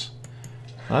techs.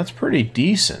 That's pretty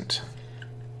decent.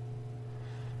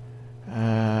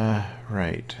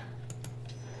 Right.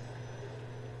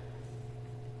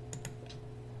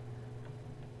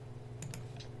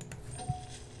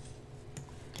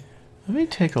 Let me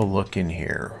take a look in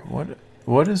here.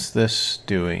 What is this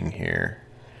doing here?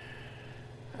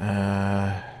 If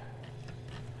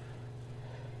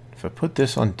I put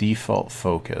this on default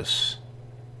focus,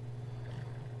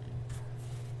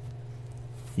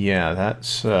 yeah,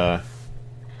 that's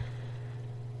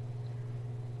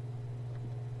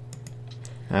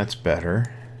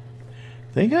better.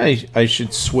 I think I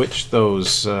should switch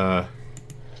those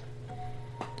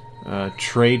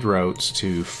trade routes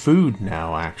to food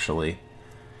now, actually.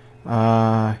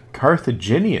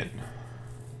 Carthaginian.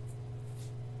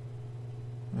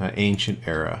 Ancient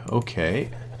era. Okay.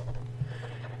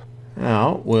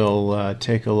 Now, we'll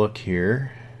take a look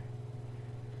here.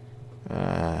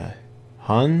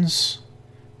 Huns,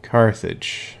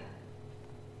 Carthage,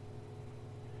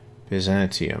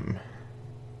 Byzantium.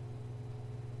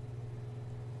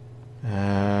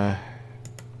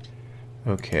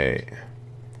 Okay.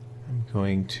 I'm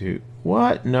going to...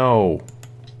 What? No.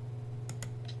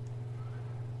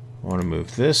 I want to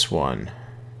move this one.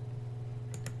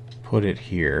 Put it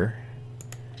here.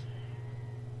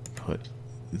 Put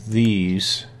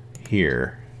these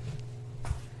here.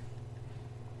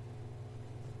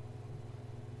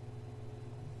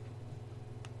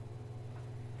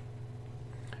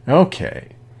 Okay.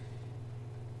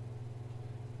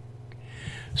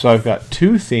 So I've got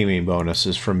 2 theming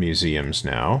bonuses from museums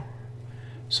now.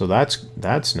 So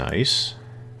that's nice.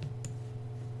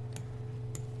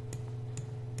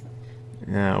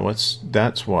 Now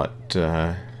that's what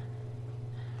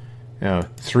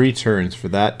 3 turns for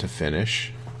that to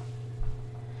finish.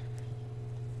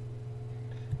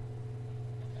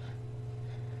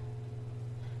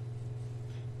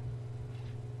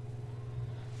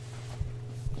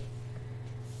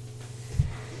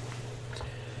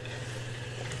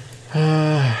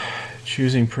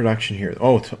 Choosing production here.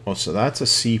 Oh, so that's a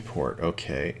seaport.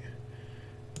 Okay.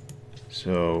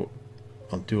 So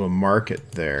I'll do a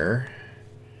market there.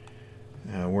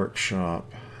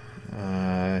 Workshop.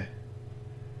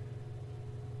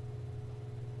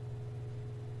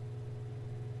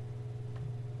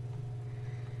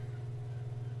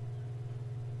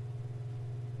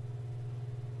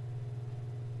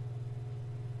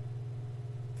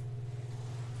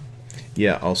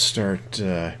 Yeah, I'll start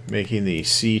making the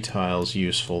sea tiles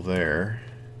useful there.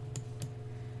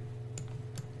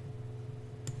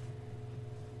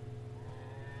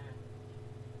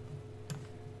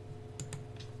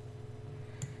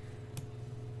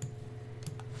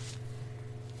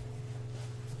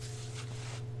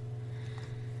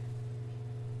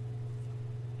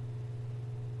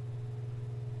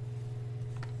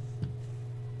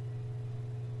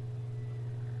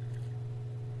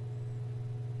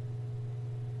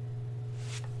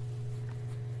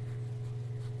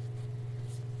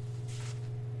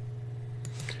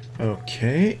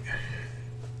 Okay.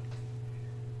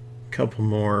 Couple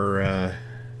more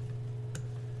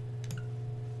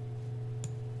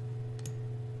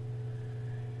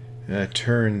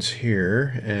turns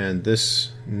here, and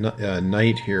this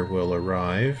knight here will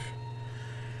arrive.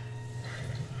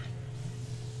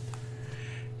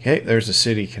 Okay, there's a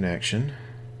city connection.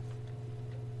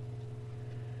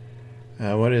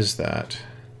 What is that?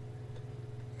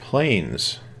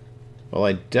 Plains. Well,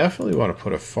 I definitely want to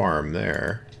put a farm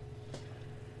there.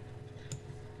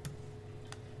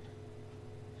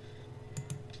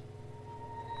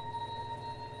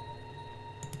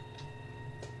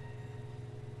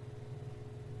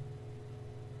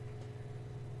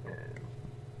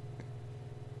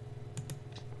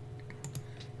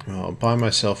 I'll buy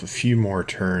myself a few more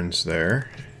turns there.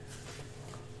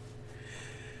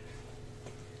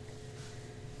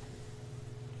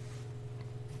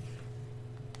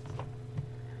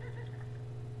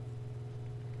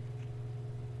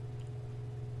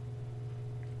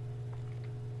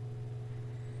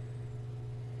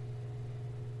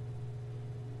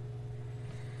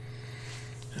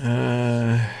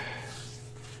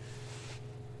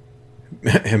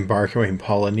 Embarking in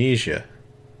Polynesia.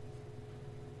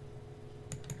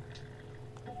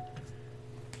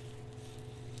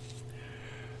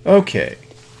 Okay.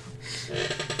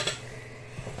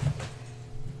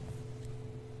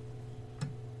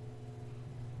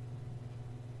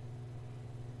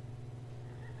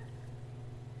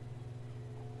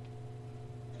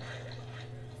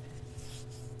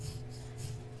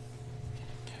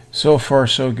 So far,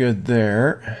 so good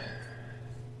there.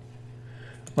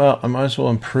 Well, I might as well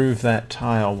improve that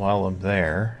tile while I'm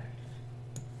there.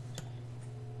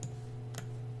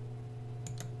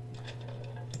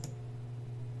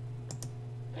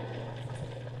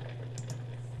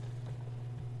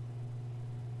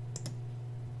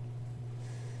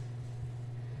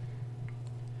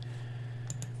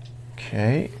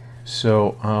 Okay,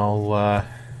 so I'll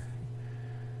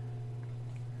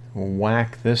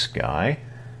whack this guy.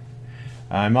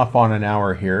 I'm up on an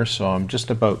hour here, so I'm just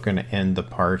about going to end the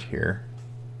part here.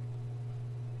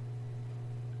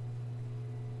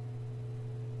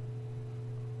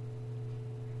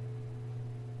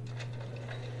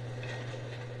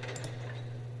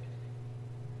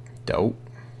 Dope.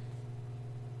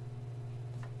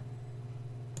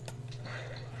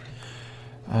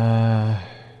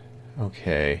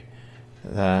 Okay,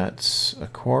 that's a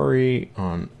quarry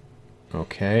on,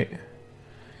 okay.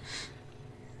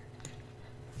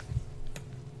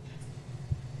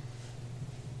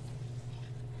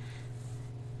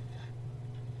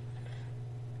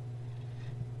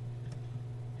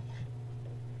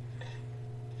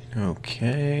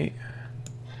 Okay.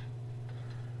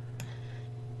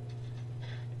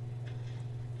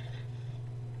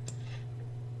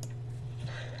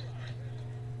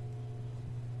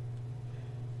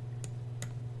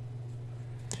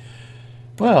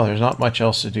 Well, there's not much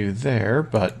else to do there,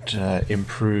 but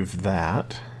improve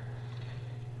that.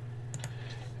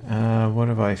 What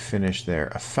have I finished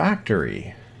there? A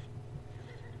factory.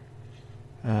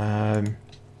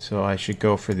 So I should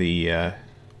go for the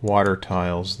water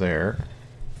tiles there.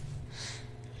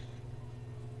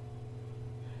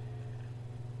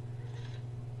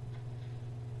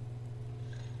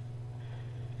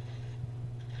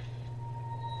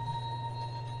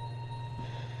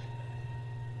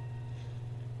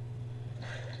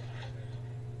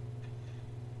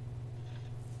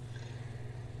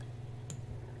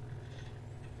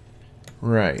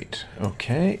 Right,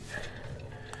 okay.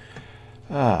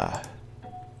 Well,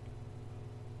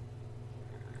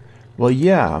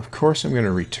 yeah, of course I'm going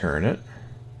to return it.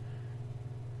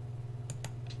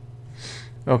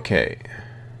 Okay.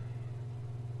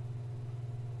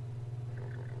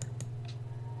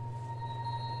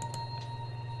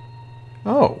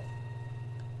 Oh.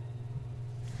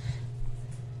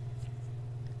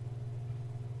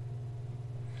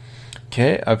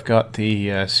 Okay, I've got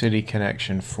the city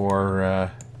connection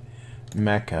for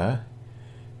Mecca,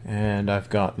 and I've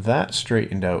got that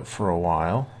straightened out for a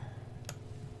while.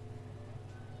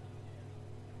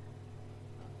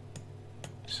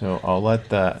 So I'll let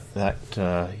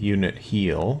that unit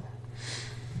heal.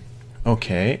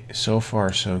 Okay, so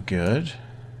far so good.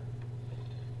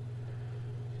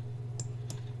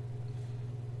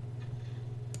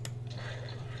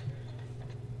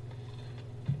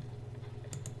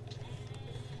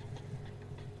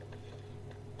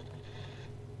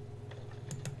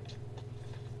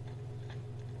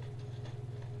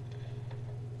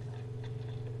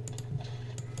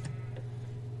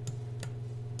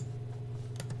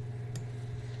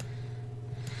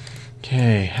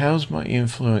 Okay, how's my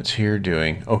influence here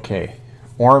doing? Okay,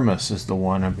 Ormus is the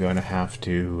one I'm going to have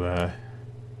to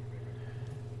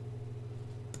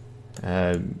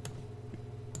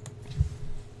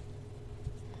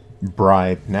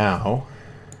bribe now.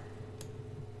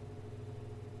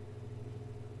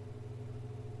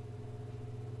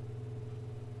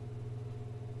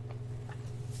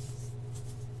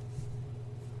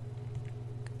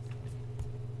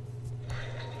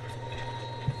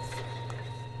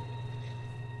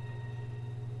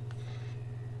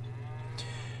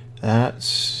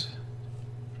 That's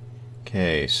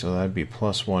okay, so that'd be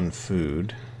 +1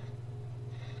 food.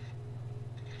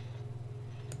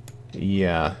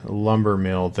 Yeah, lumber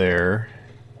mill there.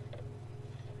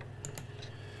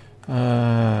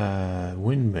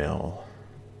 Windmill.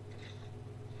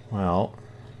 Well,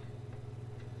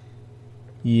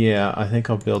 yeah, I think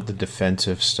I'll build the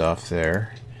defensive stuff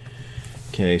there.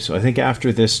 Okay, so I think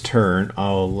after this turn,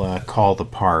 I'll call the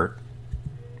part.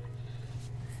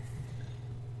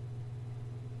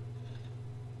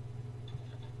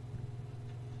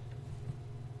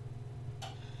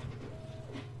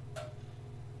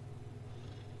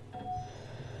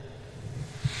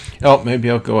 Oh, maybe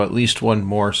I'll go at least one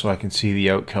more so I can see the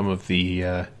outcome of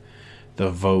the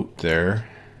vote there.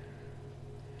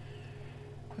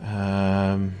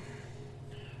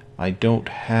 I don't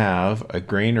have a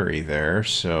granary there,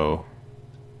 so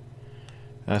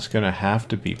that's going to have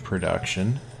to be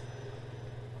production.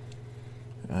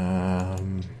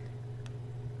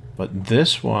 But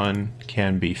this one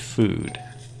can be food.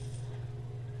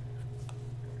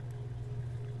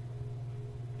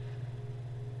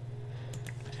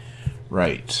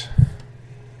 Right.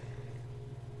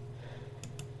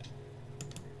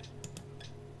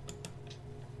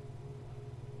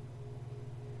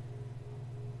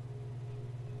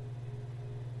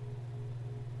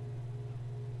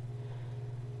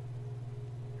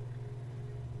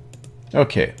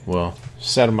 Okay, well,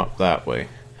 set them up that way.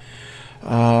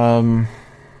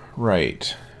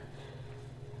 Right.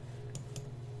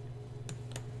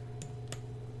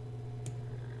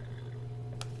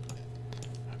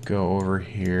 Go over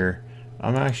here.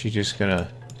 I'm actually just gonna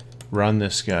run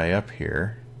this guy up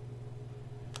here.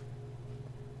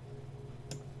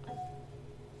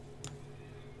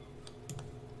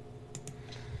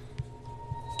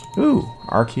 Ooh,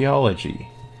 archaeology.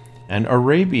 An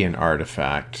Arabian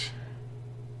artifact.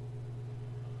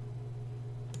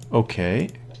 Okay.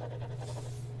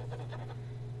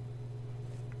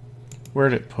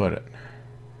 Where'd it put it?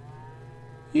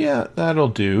 Yeah, that'll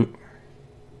do.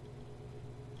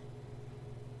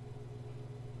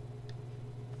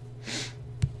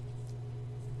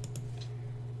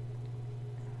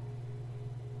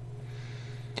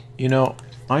 You know,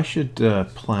 I should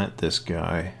plant this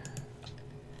guy.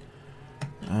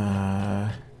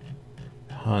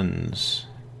 Huns.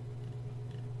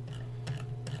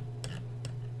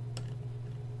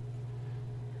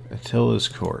 Attila's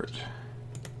court.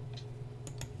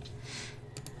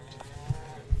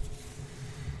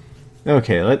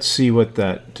 Okay, let's see what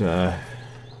that...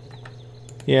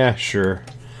 yeah, sure.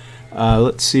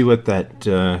 Let's see what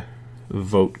that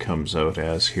vote comes out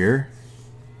as here.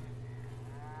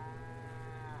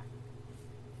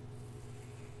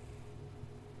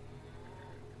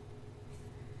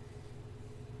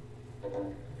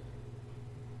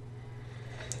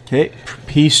 Okay,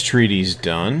 peace treaty's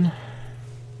done.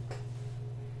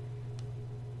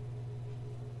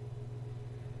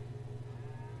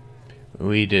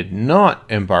 We did not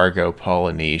embargo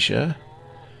Polynesia,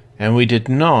 and we did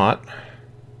not...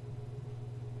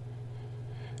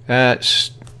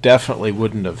 That definitely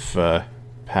wouldn't have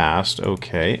passed.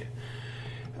 Okay.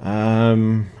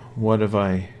 What have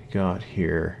I got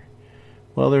here?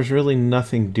 Well, there's really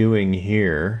nothing doing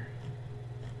here.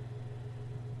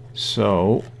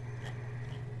 So...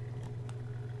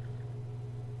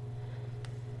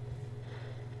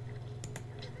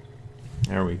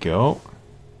 there we go.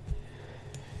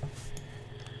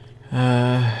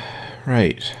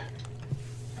 Right.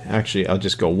 Actually, I'll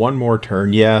just go one more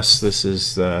turn. Yes, this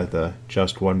is the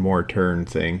just one more turn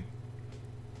thing.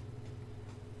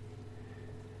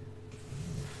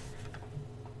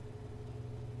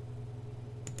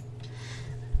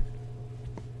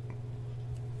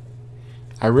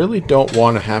 I really don't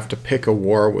want to have to pick a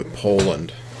war with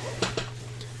Poland.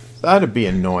 That'd be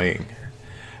annoying.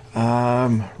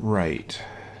 Right.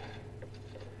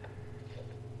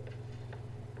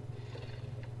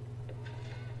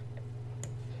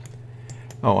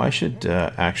 Oh, I should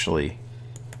actually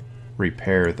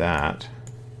repair that.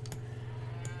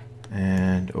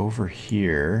 And over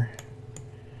here...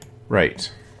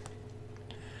 Right.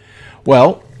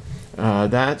 Well,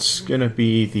 that's going to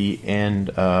be the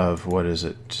end of, what is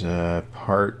it,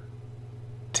 part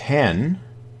 10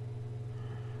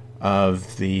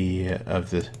 of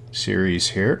the series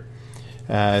here.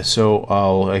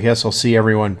 So I guess I'll see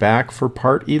everyone back for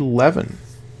part 11.